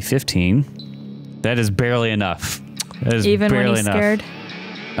 Ooh, natty 15. That is barely enough. That is Even when barely he's enough. scared?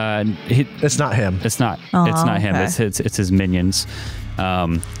 It's not him. It's not. Oh, It's not him. okay. It's his minions.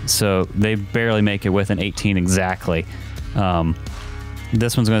 So they barely make it with an 18 exactly.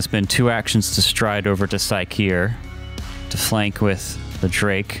 This one's going to spend 2 actions to stride over to Psycheer to flank with the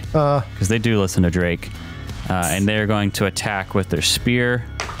Drake because they do listen to Drake, and they're going to attack with their spear.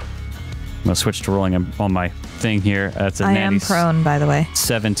 I'm going to switch to rolling on my thing here. That's a I natty am prone, by the way.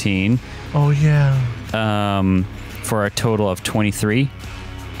 17 Oh, yeah. for a total of 23.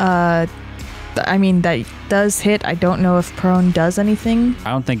 I mean, that does hit. I don't know if prone does anything. I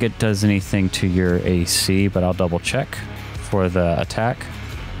don't think it does anything to your AC, but I'll double check for the attack.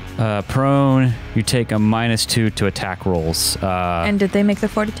 Prone, you take a -2 to attack rolls. And did they make the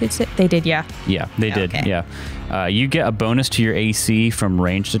fortitude save? They did, yeah. Yeah, they did. Okay. Yeah. You get a bonus to your AC from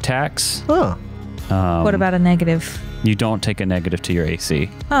ranged attacks. Huh. What about a negative? You don't take a negative to your AC.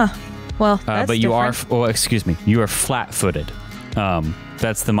 Huh. Well, that's but you different. are, excuse me, you are flat-footed.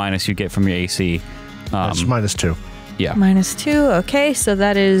 That's the minus you get from your AC. That's -2. Yeah. -2. Okay, so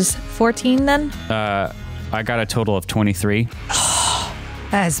that is 14 then? I got a total of 23.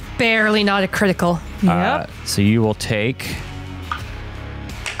 That is barely not a critical. Yep. So you will take...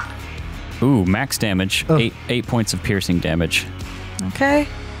 Ooh, max damage. 8 points of piercing damage. Okay.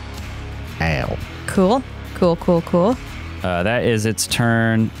 Ow. Cool. Cool. That is its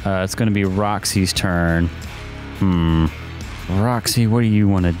turn. It's going to be Roxy's turn. Roxy, what do you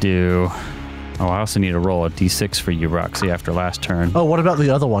want to do? Oh, I also need to roll a d6 for you, Roxy, after last turn. Oh, what about the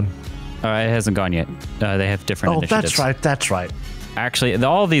other one? It hasn't gone yet. They have different initiatives. That's right. Actually,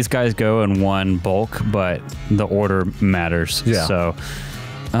 all of these guys go in one bulk, but the order matters. Yeah. So,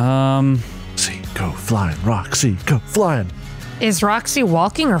 See, Go flying, Roxy. Go flying. Is Roxy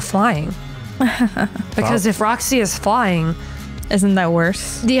walking or flying? Because if Roxy is flying, Isn't that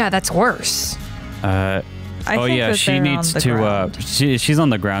worse? yeah, that's worse. I Oh think yeah, that she they're needs on the to. ground. She's on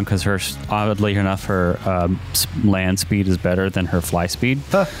the ground because her, oddly enough, her land speed is better than her fly speed.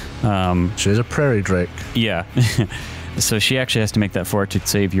 She's a prairie drake. Yeah, so she actually has to make that fortitude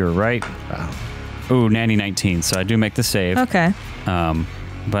save. You're right. Ooh, nanny 19. So I do make the save. Okay.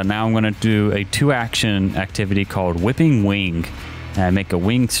 But now I'm going to do a 2-action activity called Whipping Wing. And I make a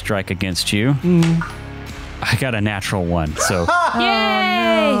wing strike against you. I got a natural 1, so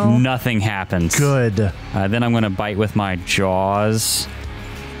Yay! nothing happens. Good. Then I'm going to bite with my jaws.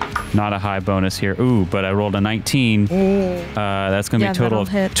 Not a high bonus here. Ooh, but I rolled a 19. That's going to be Yeah, a total that'll of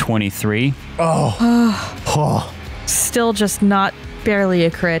hit. 23. Oh. Still just not barely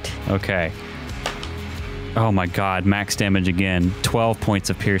a crit. Okay. Oh my god, max damage again. 12 points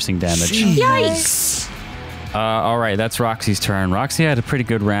of piercing damage. Yikes! All right, that's Roxy's turn. Roxy had a pretty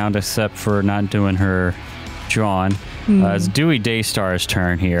good round, except for not doing her John. It's Dewey Daystar's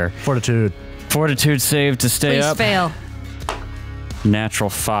turn here. Fortitude. Fortitude save to stay Please up. fail. Natural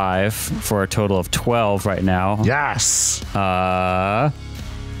 5 for a total of 12 right now. Yes. Yeah,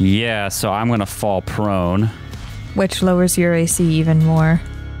 so I'm going to fall prone. Which lowers your AC even more.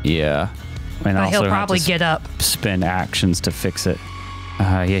 Yeah. And But also he'll have probably to get up. spend actions to fix it.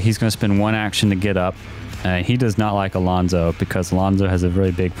 Yeah, he's going to spend 1 action to get up. He does not like Alonzo because Alonzo has a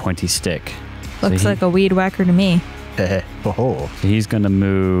very big pointy stick. Looks he- like a weed whacker to me. Oh. So he's going to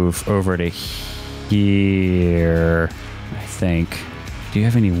move over to here, I think. Do you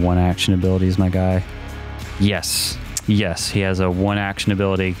have any 1-action abilities, my guy? Yes. Yes, he has a 1-action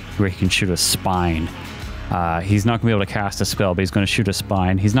ability where he can shoot a spine. He's not going to be able to cast a spell, but he's going to shoot a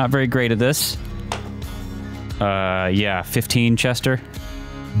spine. He's not very great at this. Yeah, 15, Chester.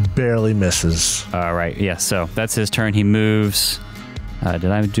 Barely misses. All right, yeah, so that's his turn. He moves. Did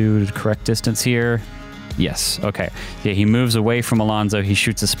I do the correct distance here? Yes, okay. Yeah, he moves away from Alonzo. He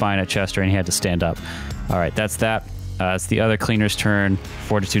shoots a spine at Chester, and he had to stand up. All right, that's that. It's the other cleaner's turn.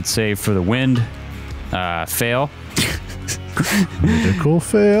 Fortitude save for the wind. Fail. Critical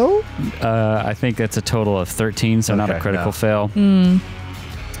fail. I think that's a total of 13, so not a Okay, critical no. fail.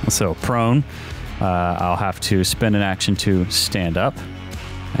 So prone. I'll have to spend an action to stand up.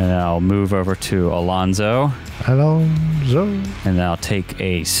 And then I'll move over to Alonzo. Alonzo. And then I'll take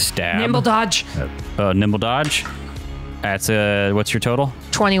a stab. Nimble dodge. Nimble dodge. That's what's your total?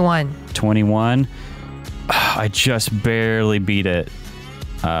 21. 21. I just barely beat it.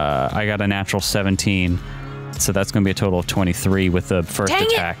 I got a natural 17. So that's going to be a total of 23 with the first Dang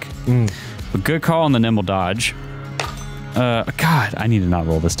it. attack. But good call on the nimble dodge. God, I need to not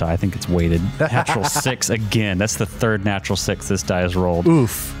roll this die. I think it's weighted. Natural 6 again. That's the third natural 6 this die has rolled.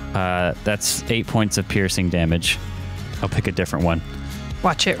 Oof. That's 8 points of piercing damage. I'll pick a different one.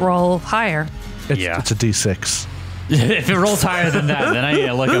 Watch it roll higher. It's a D6. If it rolls higher than that, then I need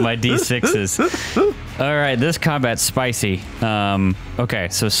to look at my D6s. All right, this combat's spicy. Okay,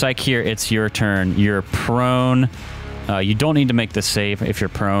 so Psych here, it's your turn. You're prone. You don't need to make the save if you're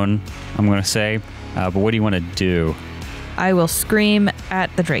prone, I'm going to say. But what do you want to do? I will scream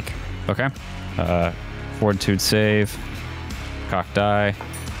at the Drake. Okay. Fortitude save. Cock die.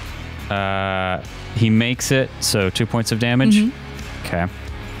 He makes it, so 2 points of damage. Okay.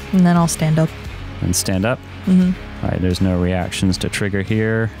 And then I'll stand up. And stand up. All right, there's no reactions to trigger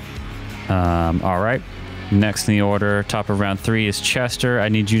here. All right. Next in the order, top of round 3 is Chester. I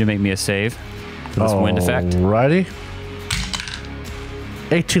need you to make me a save for this wind effect. Alrighty.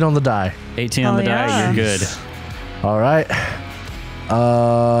 18 on the die. 18 on the die, yeah. you're good. All right.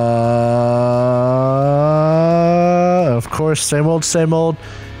 Of course, same old, same old.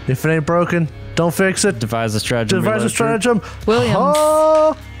 If it ain't broken, don't fix it. Devise a stratagem. Devise a reload stratagem. Williams.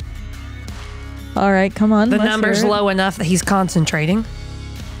 Oh! All right, come on. The let's number's hear it. low enough that he's concentrating.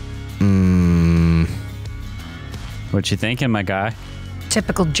 What you thinking, my guy?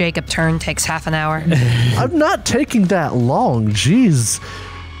 Typical Jacob turn takes half an hour. I'm not taking that long. Jeez.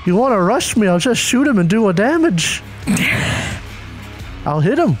 You want to rush me? I'll just shoot him and do a damage. I'll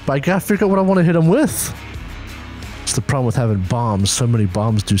hit him. I gotta figure out what I want to hit him with. It's the problem with having bombs. So many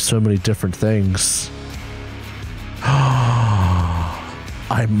bombs do so many different things.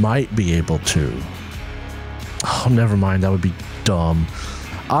 I might be able to. Oh, never mind. That would be dumb.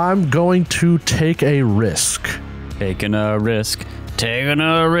 I'm going to take a risk. Taking a risk. Taking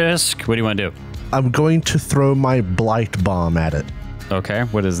a risk. What do you want to do? I'm going to throw my blight bomb at it. Okay,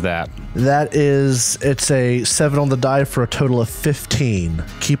 what is that? It's a 7 on the die for a total of 15.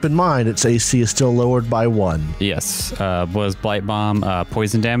 Keep in mind, its AC is still lowered by 1. Yes. Was Blight Bomb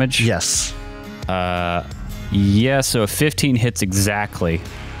poison damage? Yes. Yeah, so a 15 hits exactly,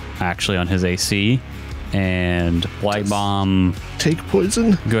 actually, on his AC. And Blight Bomb. Take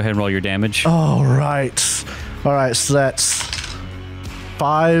poison. Go ahead and roll your damage. All right. All right, so that's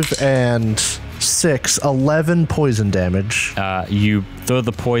 5 and 6, 11 poison damage. You throw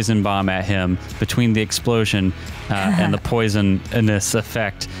the poison bomb at him between the explosion and the poisonous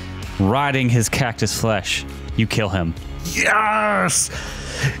effect, rotting his cactus flesh. You kill him. Yes!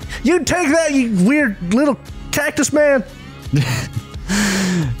 You take that, you weird little cactus man!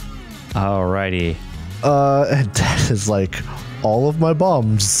 Alrighty. And that is like all of my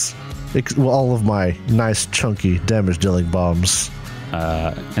bombs. All of my nice, chunky, damage-dealing bombs.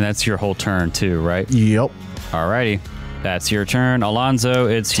 And that's your whole turn, too, right? Yep. Alrighty. That's your turn. Alonzo,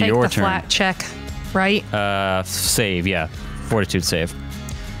 it's Take your the turn. flat check, right? Save, yeah. Fortitude save.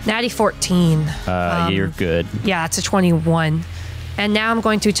 Natty 14. You're good. Yeah, it's a 21. And now I'm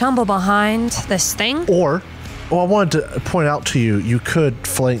going to tumble behind this thing. Or, I wanted to point out to you, you could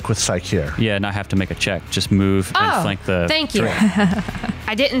flank with Psyche. Yeah, not have to make a check. Just move and flank the... Thank you.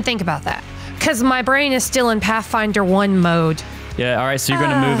 I didn't think about that. Because my brain is still in Pathfinder 1 mode. Yeah, all right, so you're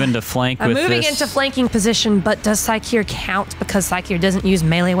going to move into flank I'm with this. moving into flanking position, but does Psyche count because Psyche doesn't use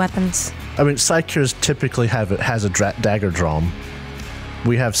melee weapons? I mean, Psyche's typically has a dagger drawn.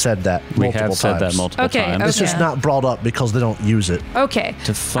 We have said that multiple times. We have said that multiple times. It's just not brought up because they don't use it. Okay.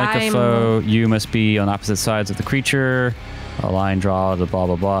 To flank a foe, you must be on opposite sides of the creature. A line draw, the blah,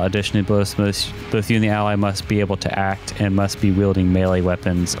 blah, blah. Additionally, both you and the ally must be able to act and must be wielding melee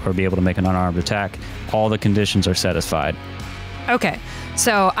weapons or be able to make an unarmed attack. All the conditions are satisfied. Okay.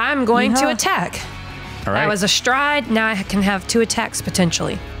 So I'm going to attack. All right. I was a stride. Now I can have 2 attacks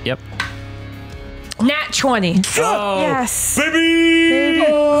potentially. Yep. Nat 20. Oh, Yes. Baby!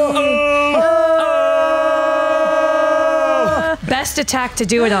 Best attack to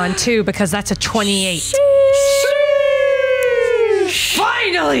do it on, too, because that's a 28.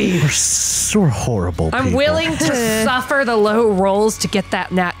 Finally! We're horrible people. I'm willing to suffer the low rolls to get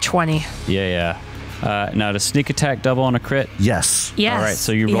that nat 20. Yeah. Now, does sneak attack double on a crit? Yes. Yes. All right,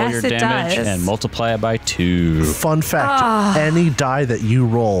 so you roll Yes, your it damage does. and multiply it by 2. Fun fact, any die that you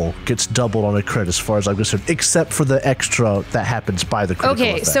roll gets doubled on a crit as far as I'm concerned, except for the extra that happens by the critical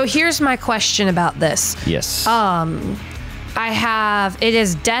Okay, effect. so here's my question about this. Yes. It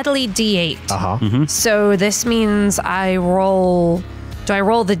is deadly D8. Uh-huh. So this means do I roll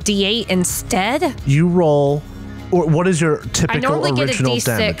the D8 instead? You roll, or what is your I typical normally get a original D6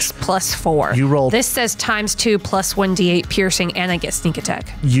 damage? plus 4. You roll- This says times 2 plus 1 D8 piercing, and I get sneak attack.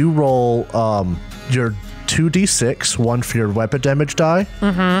 You roll your 2d6, one for your weapon damage die,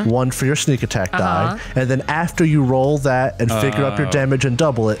 one for your sneak attack die, and then after you roll that and figure up your damage and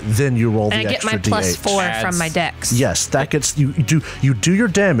double it, then you roll And the I get extra my plus d8. 4 from my dex. Yes, that gets you do your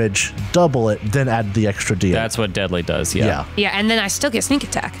damage, double it, then add the extra d8. That's what deadly does, yeah. Yeah, and then I still get sneak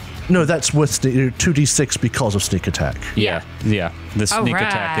attack. No, that's with your 2d6 because of sneak attack. Yeah. The sneak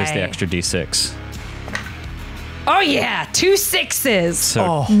attack is the Alright. extra D6. Oh yeah, 2 6s.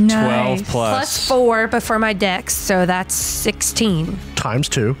 So 12 Nice. Plus 4 before my dex, so that's 16. Times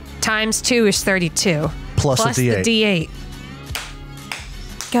 2 Times 2 is 32. plus a Plus d8. the D8.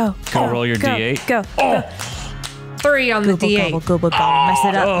 Go. Go roll your D8. Go. 3 on the Gobble, D8. gobble, gobble, gobble, mess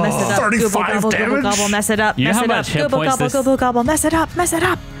it up, mess it up. 35 gobble, gobble, damage? gobble, gobble, mess it up, You know mess how it much up. hit Gobble, points gobble, this- gobble, gobble, mess it up, mess it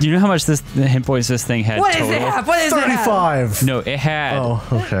up. Do you know how much the hit points this thing had What total? does it have? What does it have? 35. No, it had Oh,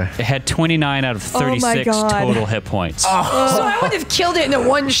 okay. it had 29 out of 36 God. total hit points. So I would have killed it in a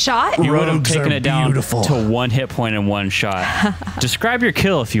one shot. You would have Rogues taken are it down beautiful. to 1 hit point in 1 shot. Describe your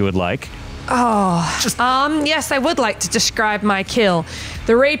kill if you would like. Yes, I would like to describe my kill.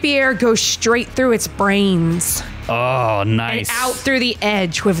 The rapier goes straight through its brains Oh, and nice. out through the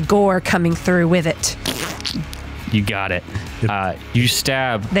edge with gore coming through with it. You got it. You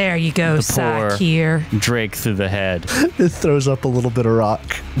stab There you go, poor- Sack here. Drake through the head. It throws up a little bit of rock.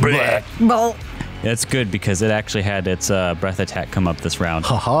 Well, That's good because it actually had its breath attack come up this round.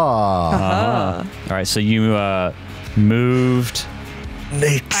 Haha. All right, so you moved. I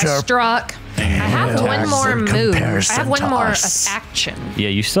Nature. struck. I have one more in move. I comparison have one to more us. action. Yeah,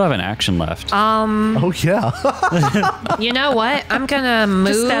 you still have an action left. Oh, yeah. You know what? I'm gonna move.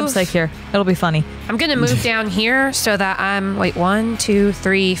 Just stab Psyche here. It'll be funny. I'm gonna move down here so that I'm 1, 2,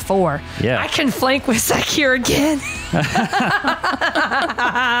 3, 4. Yeah. I can flank with Sakir again.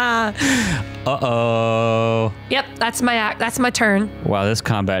 Uh-oh. Yep, that's my act. That's my turn. Wow, this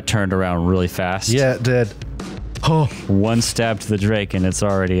combat turned around really fast. Yeah, it did. Oh, One stab to the Drake and it's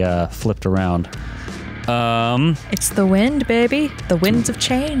already flipped around. It's the wind, baby. The winds of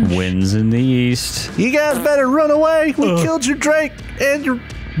change. Winds in the east. you guys better run away. We killed your Drake and your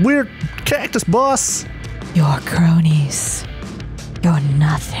We're cactus boss. Your cronies. You're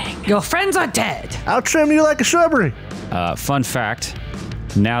nothing. Your friends are dead. I'll trim you like a shrubbery. Fun fact,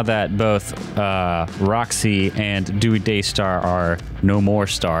 now that both Roxy and Dewey Daystar are no more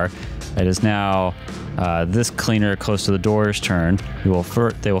star, it is now this cleaner close to the door's turn.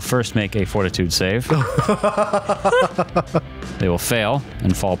 They will first make a fortitude save. They will fail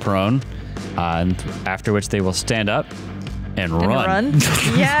and fall prone, and after which they will stand up and run.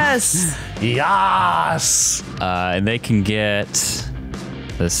 Yes. Yes. And they can get,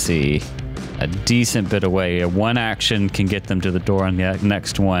 let's see, a decent bit away. One action can get them to the door, and the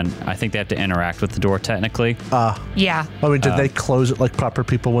next one, I think they have to interact with the door technically. Yeah. I mean, did they close it like proper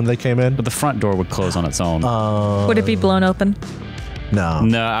people when they came in? But the front door would close on its own. Would it be blown open? No.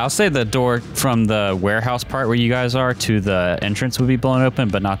 No, I'll say the door from the warehouse part where you guys are to the entrance would be blown open,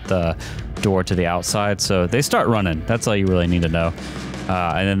 but not the door to the outside. So they start running. That's all you really need to know.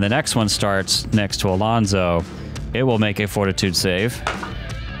 And then the next one starts next to Alonzo. It will make a fortitude save.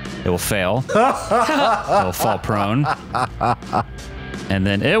 It will fail. It will fall prone. And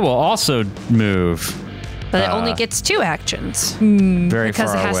then it will also move But it only gets 2 actions very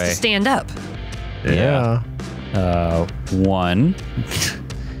because far it has away. to stand up. Yeah. 1.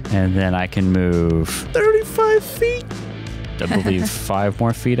 And then I can move, 35 feet. I believe, 5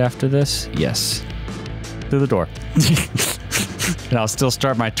 more feet after this. Yes. Through the door. And I'll still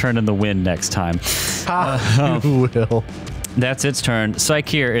start my turn in the wind next time. You will. That's its turn.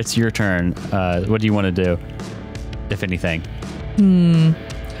 Psycheer, it's your turn. What do you want to do, if anything?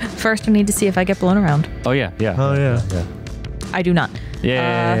 First, I need to see if I get blown around. Oh, yeah. Oh, yeah. I do not.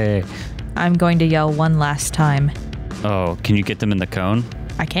 Yay. I'm going to yell one last time. Oh, can you get them in the cone?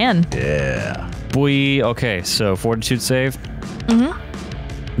 I can. Yeah. Boy, okay, so fortitude save.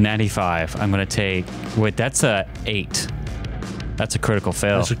 95. I'm going to take, wait, that's a 8. That's a critical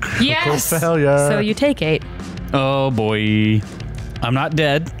fail. That's a critical Yes! failure. So you take 8. Oh boy. I'm not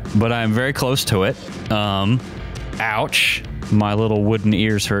dead, but I'm very close to it. Ouch. My little wooden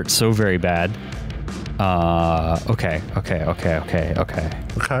ears hurt so very bad. Okay. Okay.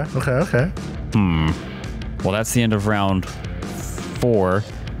 Well, that's the end of round 4.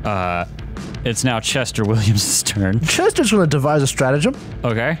 It's now Chester Williams' turn. Chester's going to devise a stratagem.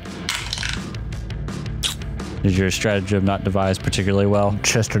 Okay. Is your stratagem not devised particularly well?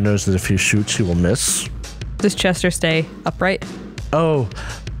 Chester knows that if he shoots, he will miss. Does Chester stay upright? Oh,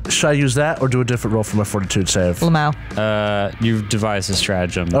 should I use that or do a different roll for my fortitude save? Lamau. You've devised a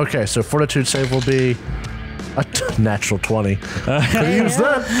stratagem. Okay, so fortitude save will be a natural 20. Could use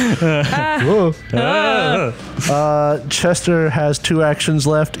that. Whoa. Chester has 2 actions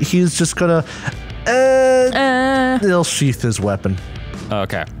left. He's just gonna he'll sheath his weapon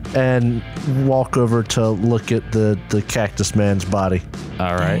Okay. and walk over to look at the cactus man's body.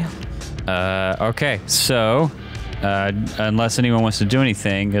 All right. Okay, so unless anyone wants to do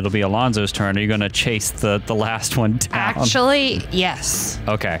anything, it'll be Alonzo's turn. Are you going to chase the last one down? Actually, yes.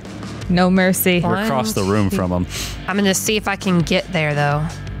 Okay. No mercy. We're across the room from him. I'm going to see if I can get there, though.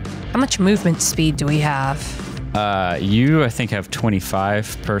 How much movement speed do we have? You, I think, have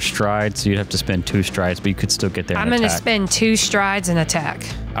 25 per stride, so you'd have to spend 2 strides, but you could still get there I'm and going to attack. spend 2 strides and attack.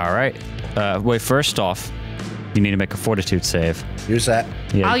 All right. Wait, first off, you need to make a fortitude save. Use that.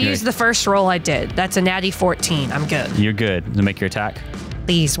 Yeah, I'll you can use make- the first roll I did. That's a natty 14. I'm good. You're good to make your attack.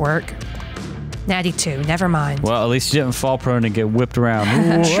 Please work. Natty 2. Never mind. Well, at least you didn't fall prone and get whipped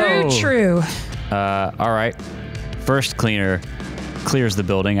around. True, true. All right. First cleaner clears the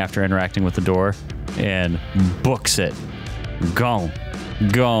building after interacting with the door and books it. Gone.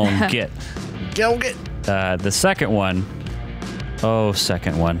 Get. Go get. The second one. Oh,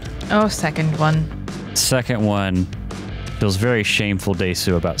 second one. Oh, second one. Second one feels very shameful,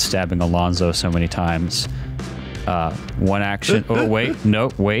 Desu, about stabbing Alonzo so many times. One action. Oh, wait. No,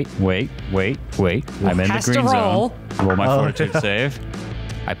 wait. I'm in the Has to green roll. zone. Roll my fortitude save.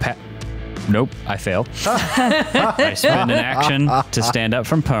 Nope, I fail. I spend an action to stand up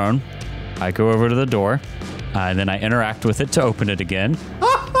from prone. I go over to the door, and then I interact with it to open it again.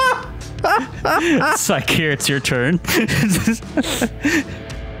 Psycheer, it's your turn.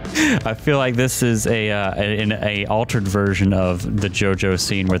 I feel like this is a altered version of the JoJo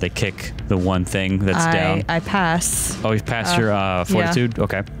scene where they kick the one thing that's down. I pass. Oh, you've passed your fortitude? Yeah.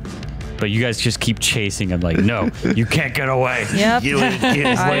 Okay. But you guys just keep chasing him like, no, you can't get away. Yep. You ain't getting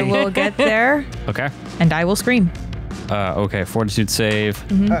I away. will get there, Okay. and I will scream. Okay, fortitude save.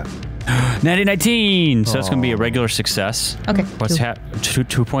 Natty 19. So it's going to be a regular success. Okay. What's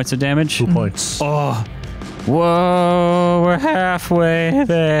 2 points of damage? 2 points. Oh, Whoa, we're halfway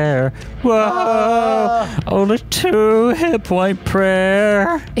there. Whoa, only 2 hit point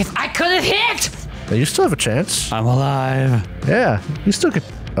prayer. If I could have hit! Now, you still have a chance. I'm alive. Yeah, you still get.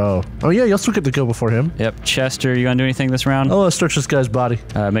 Oh yeah, you'll still get to go before him. Yep, Chester, you gonna do anything this round? Oh, let's search this guy's body.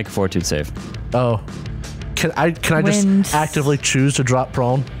 Make a fortitude save. Oh, can I just actively choose to drop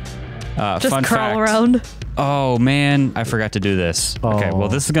prone? Just fun crawl fact. around. Oh man, I forgot to do this. Okay, well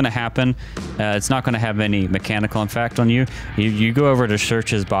this is gonna happen. It's not gonna have any mechanical impact on you. You go over to search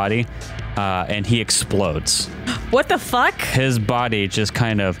his body, and he explodes. What the fuck? His body just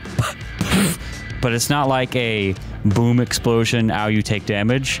kind of, but it's not like a boom explosion. How you take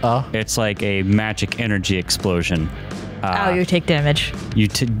damage? It's like a magic energy explosion. You take damage.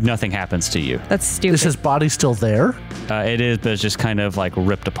 Nothing happens to you. That's stupid. Is his body still there? It is, but it's just kind of like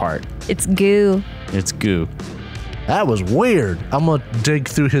ripped apart. It's goo. It's goo. That was weird. I'm gonna dig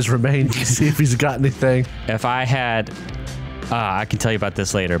through his remains and see if he's got anything. If I had, I can tell you about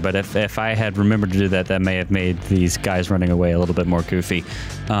this later, but if I had remembered to do that, that may have made these guys running away a little bit more goofy.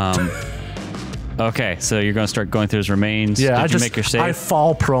 Okay, so you're going to start going through his remains. Yeah, Did you make your save? I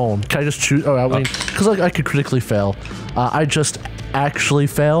fall prone. Can I just choose? Oh, I mean, because I could critically fail. I just actually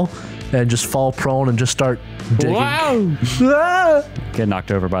fail and just fall prone and just start digging. Wow! Ah! Get knocked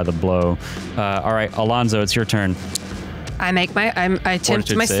over by the blow. All right, Alonzo, it's your turn. I attempt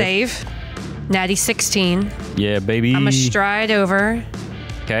Fortitude my save. save. Natty 16. Yeah, baby. I'm a stride over.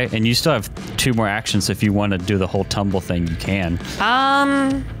 Okay, and you still have 2 more actions. If you want to do the whole tumble thing, you can.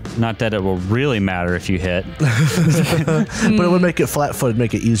 Not that it will really matter if you hit. But it would make it flat-footed,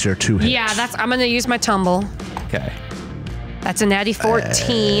 make it easier to hit. Yeah, I'm gonna use my tumble. Okay. That's a natty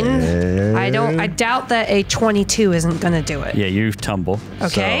 14. I doubt that a 22 isn't gonna do it. Yeah, you tumble.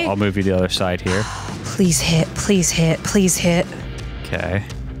 Okay. So I'll move you to the other side here. Please hit, please hit, please hit. Okay.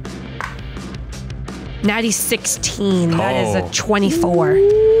 Natty 16. That is Oh. a 24.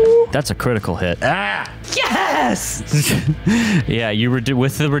 That's a critical hit. Yes! Yeah,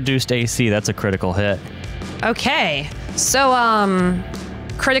 with the reduced AC, that's a critical hit. Okay. So,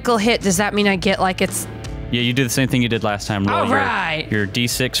 critical hit, does that mean I get like it's... Yeah, you do the same thing you did last time. Roll All right. Your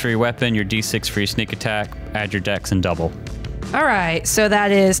D6 for your weapon, your D6 for your sneak attack, add your dex and double. All right, so that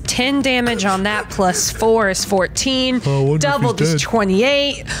is 10 damage on that, plus 4 is 14. Doubled is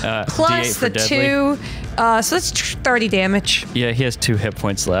 28. Plus D8 for the deadly. 2. So that's 30 damage. Yeah, he has 2 hit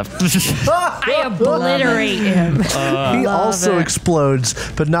points left. I obliterate him. He also explodes,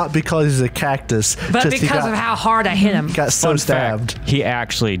 but not because he's a cactus. But just because of how hard I hit him. got so Fun stabbed. fact, he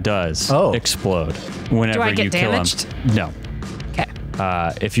actually does explode whenever Do I get you damaged? kill him. Okay.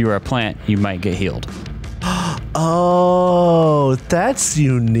 No. If you were a plant, you might get healed. Oh, that's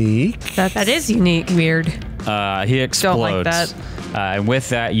unique. That is unique. Weird. He explodes. Don't like that. And with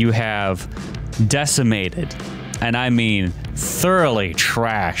that, you have decimated, and I mean thoroughly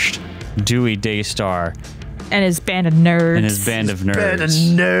trashed, Dewey Daystar And his band of nerds. and his band of nerds. Band of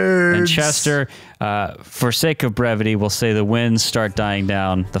nerds. And Chester, for sake of brevity, we'll say the winds start dying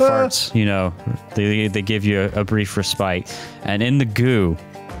down. The farts, they give you a brief respite. And in the goo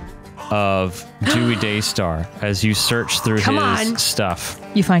of Dewey Daystar, as you search through his stuff,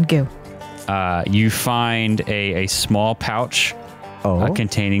 You find goo. you find a small pouch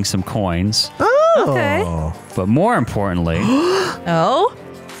containing some coins. Okay. But more importantly, Oh?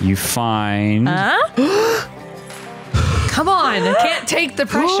 you find... Come on. I can't take the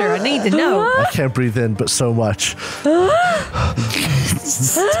pressure. I need to know. I can't breathe in, but so much.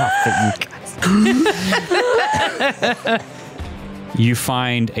 Stop it, you guys. You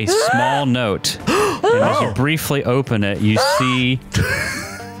find a small note, and as you briefly open it, you see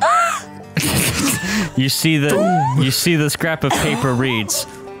the scrap of paper reads,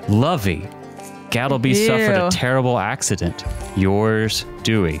 "Lovey, Gattlebee suffered a terrible accident. Yours,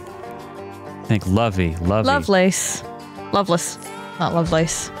 Dewey." Think Lovey. Lovelace. Loveless. Not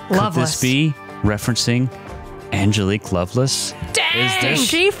Lovelace. Could this be referencing Angelique Lovelace? Dang! Did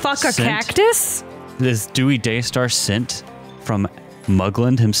she fuck a sent- cactus? Is Dewey Daystar sent from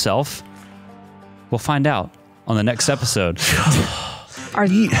Mugland himself? We'll find out on the next episode. Are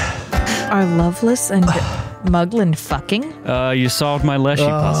Loveless and Muglin fucking? You solved my Leshy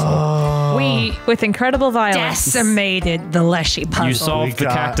puzzle. We With incredible violence. decimated the Leshy puzzle. You solved the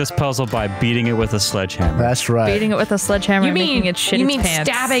got- cactus puzzle by beating it with a sledgehammer. That's right. Beating it with a sledgehammer and making it shit you its mean pants.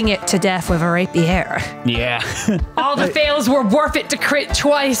 stabbing it to death with a rapier? Yeah. All the fails were worth it to crit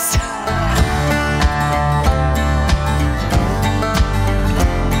twice.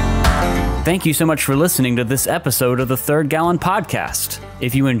 Thank you so much for listening to this episode of the Third Gallon Podcast.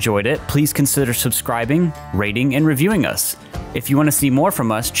 If you enjoyed it, please consider subscribing, rating, and reviewing us. If you want to see more from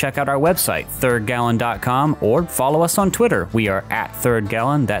us, check out our website, thirdgallon.com, or follow us on Twitter. We are at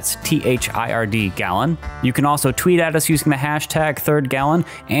thirdgallon, that's THIRD gallon. You can also tweet at us using the hashtag thirdgallon,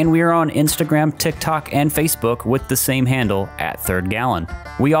 and we are on Instagram, TikTok, and Facebook with the same handle, at thirdgallon.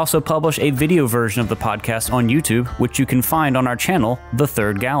 We also publish a video version of the podcast on YouTube, which you can find on our channel, The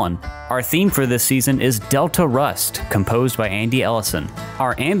Third Gallon. Our theme for this season is Delta Rust, composed by Andy Ellison.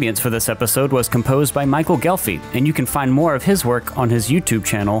 Our ambience for this episode was composed by Michael Ghelfi, and you can find more of his work on his YouTube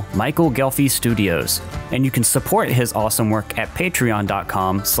channel, Michael Ghelfi Studios. And you can support his awesome work at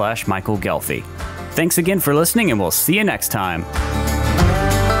patreon.com/Michael Ghelfi. Thanks again for listening, and we'll see you next time.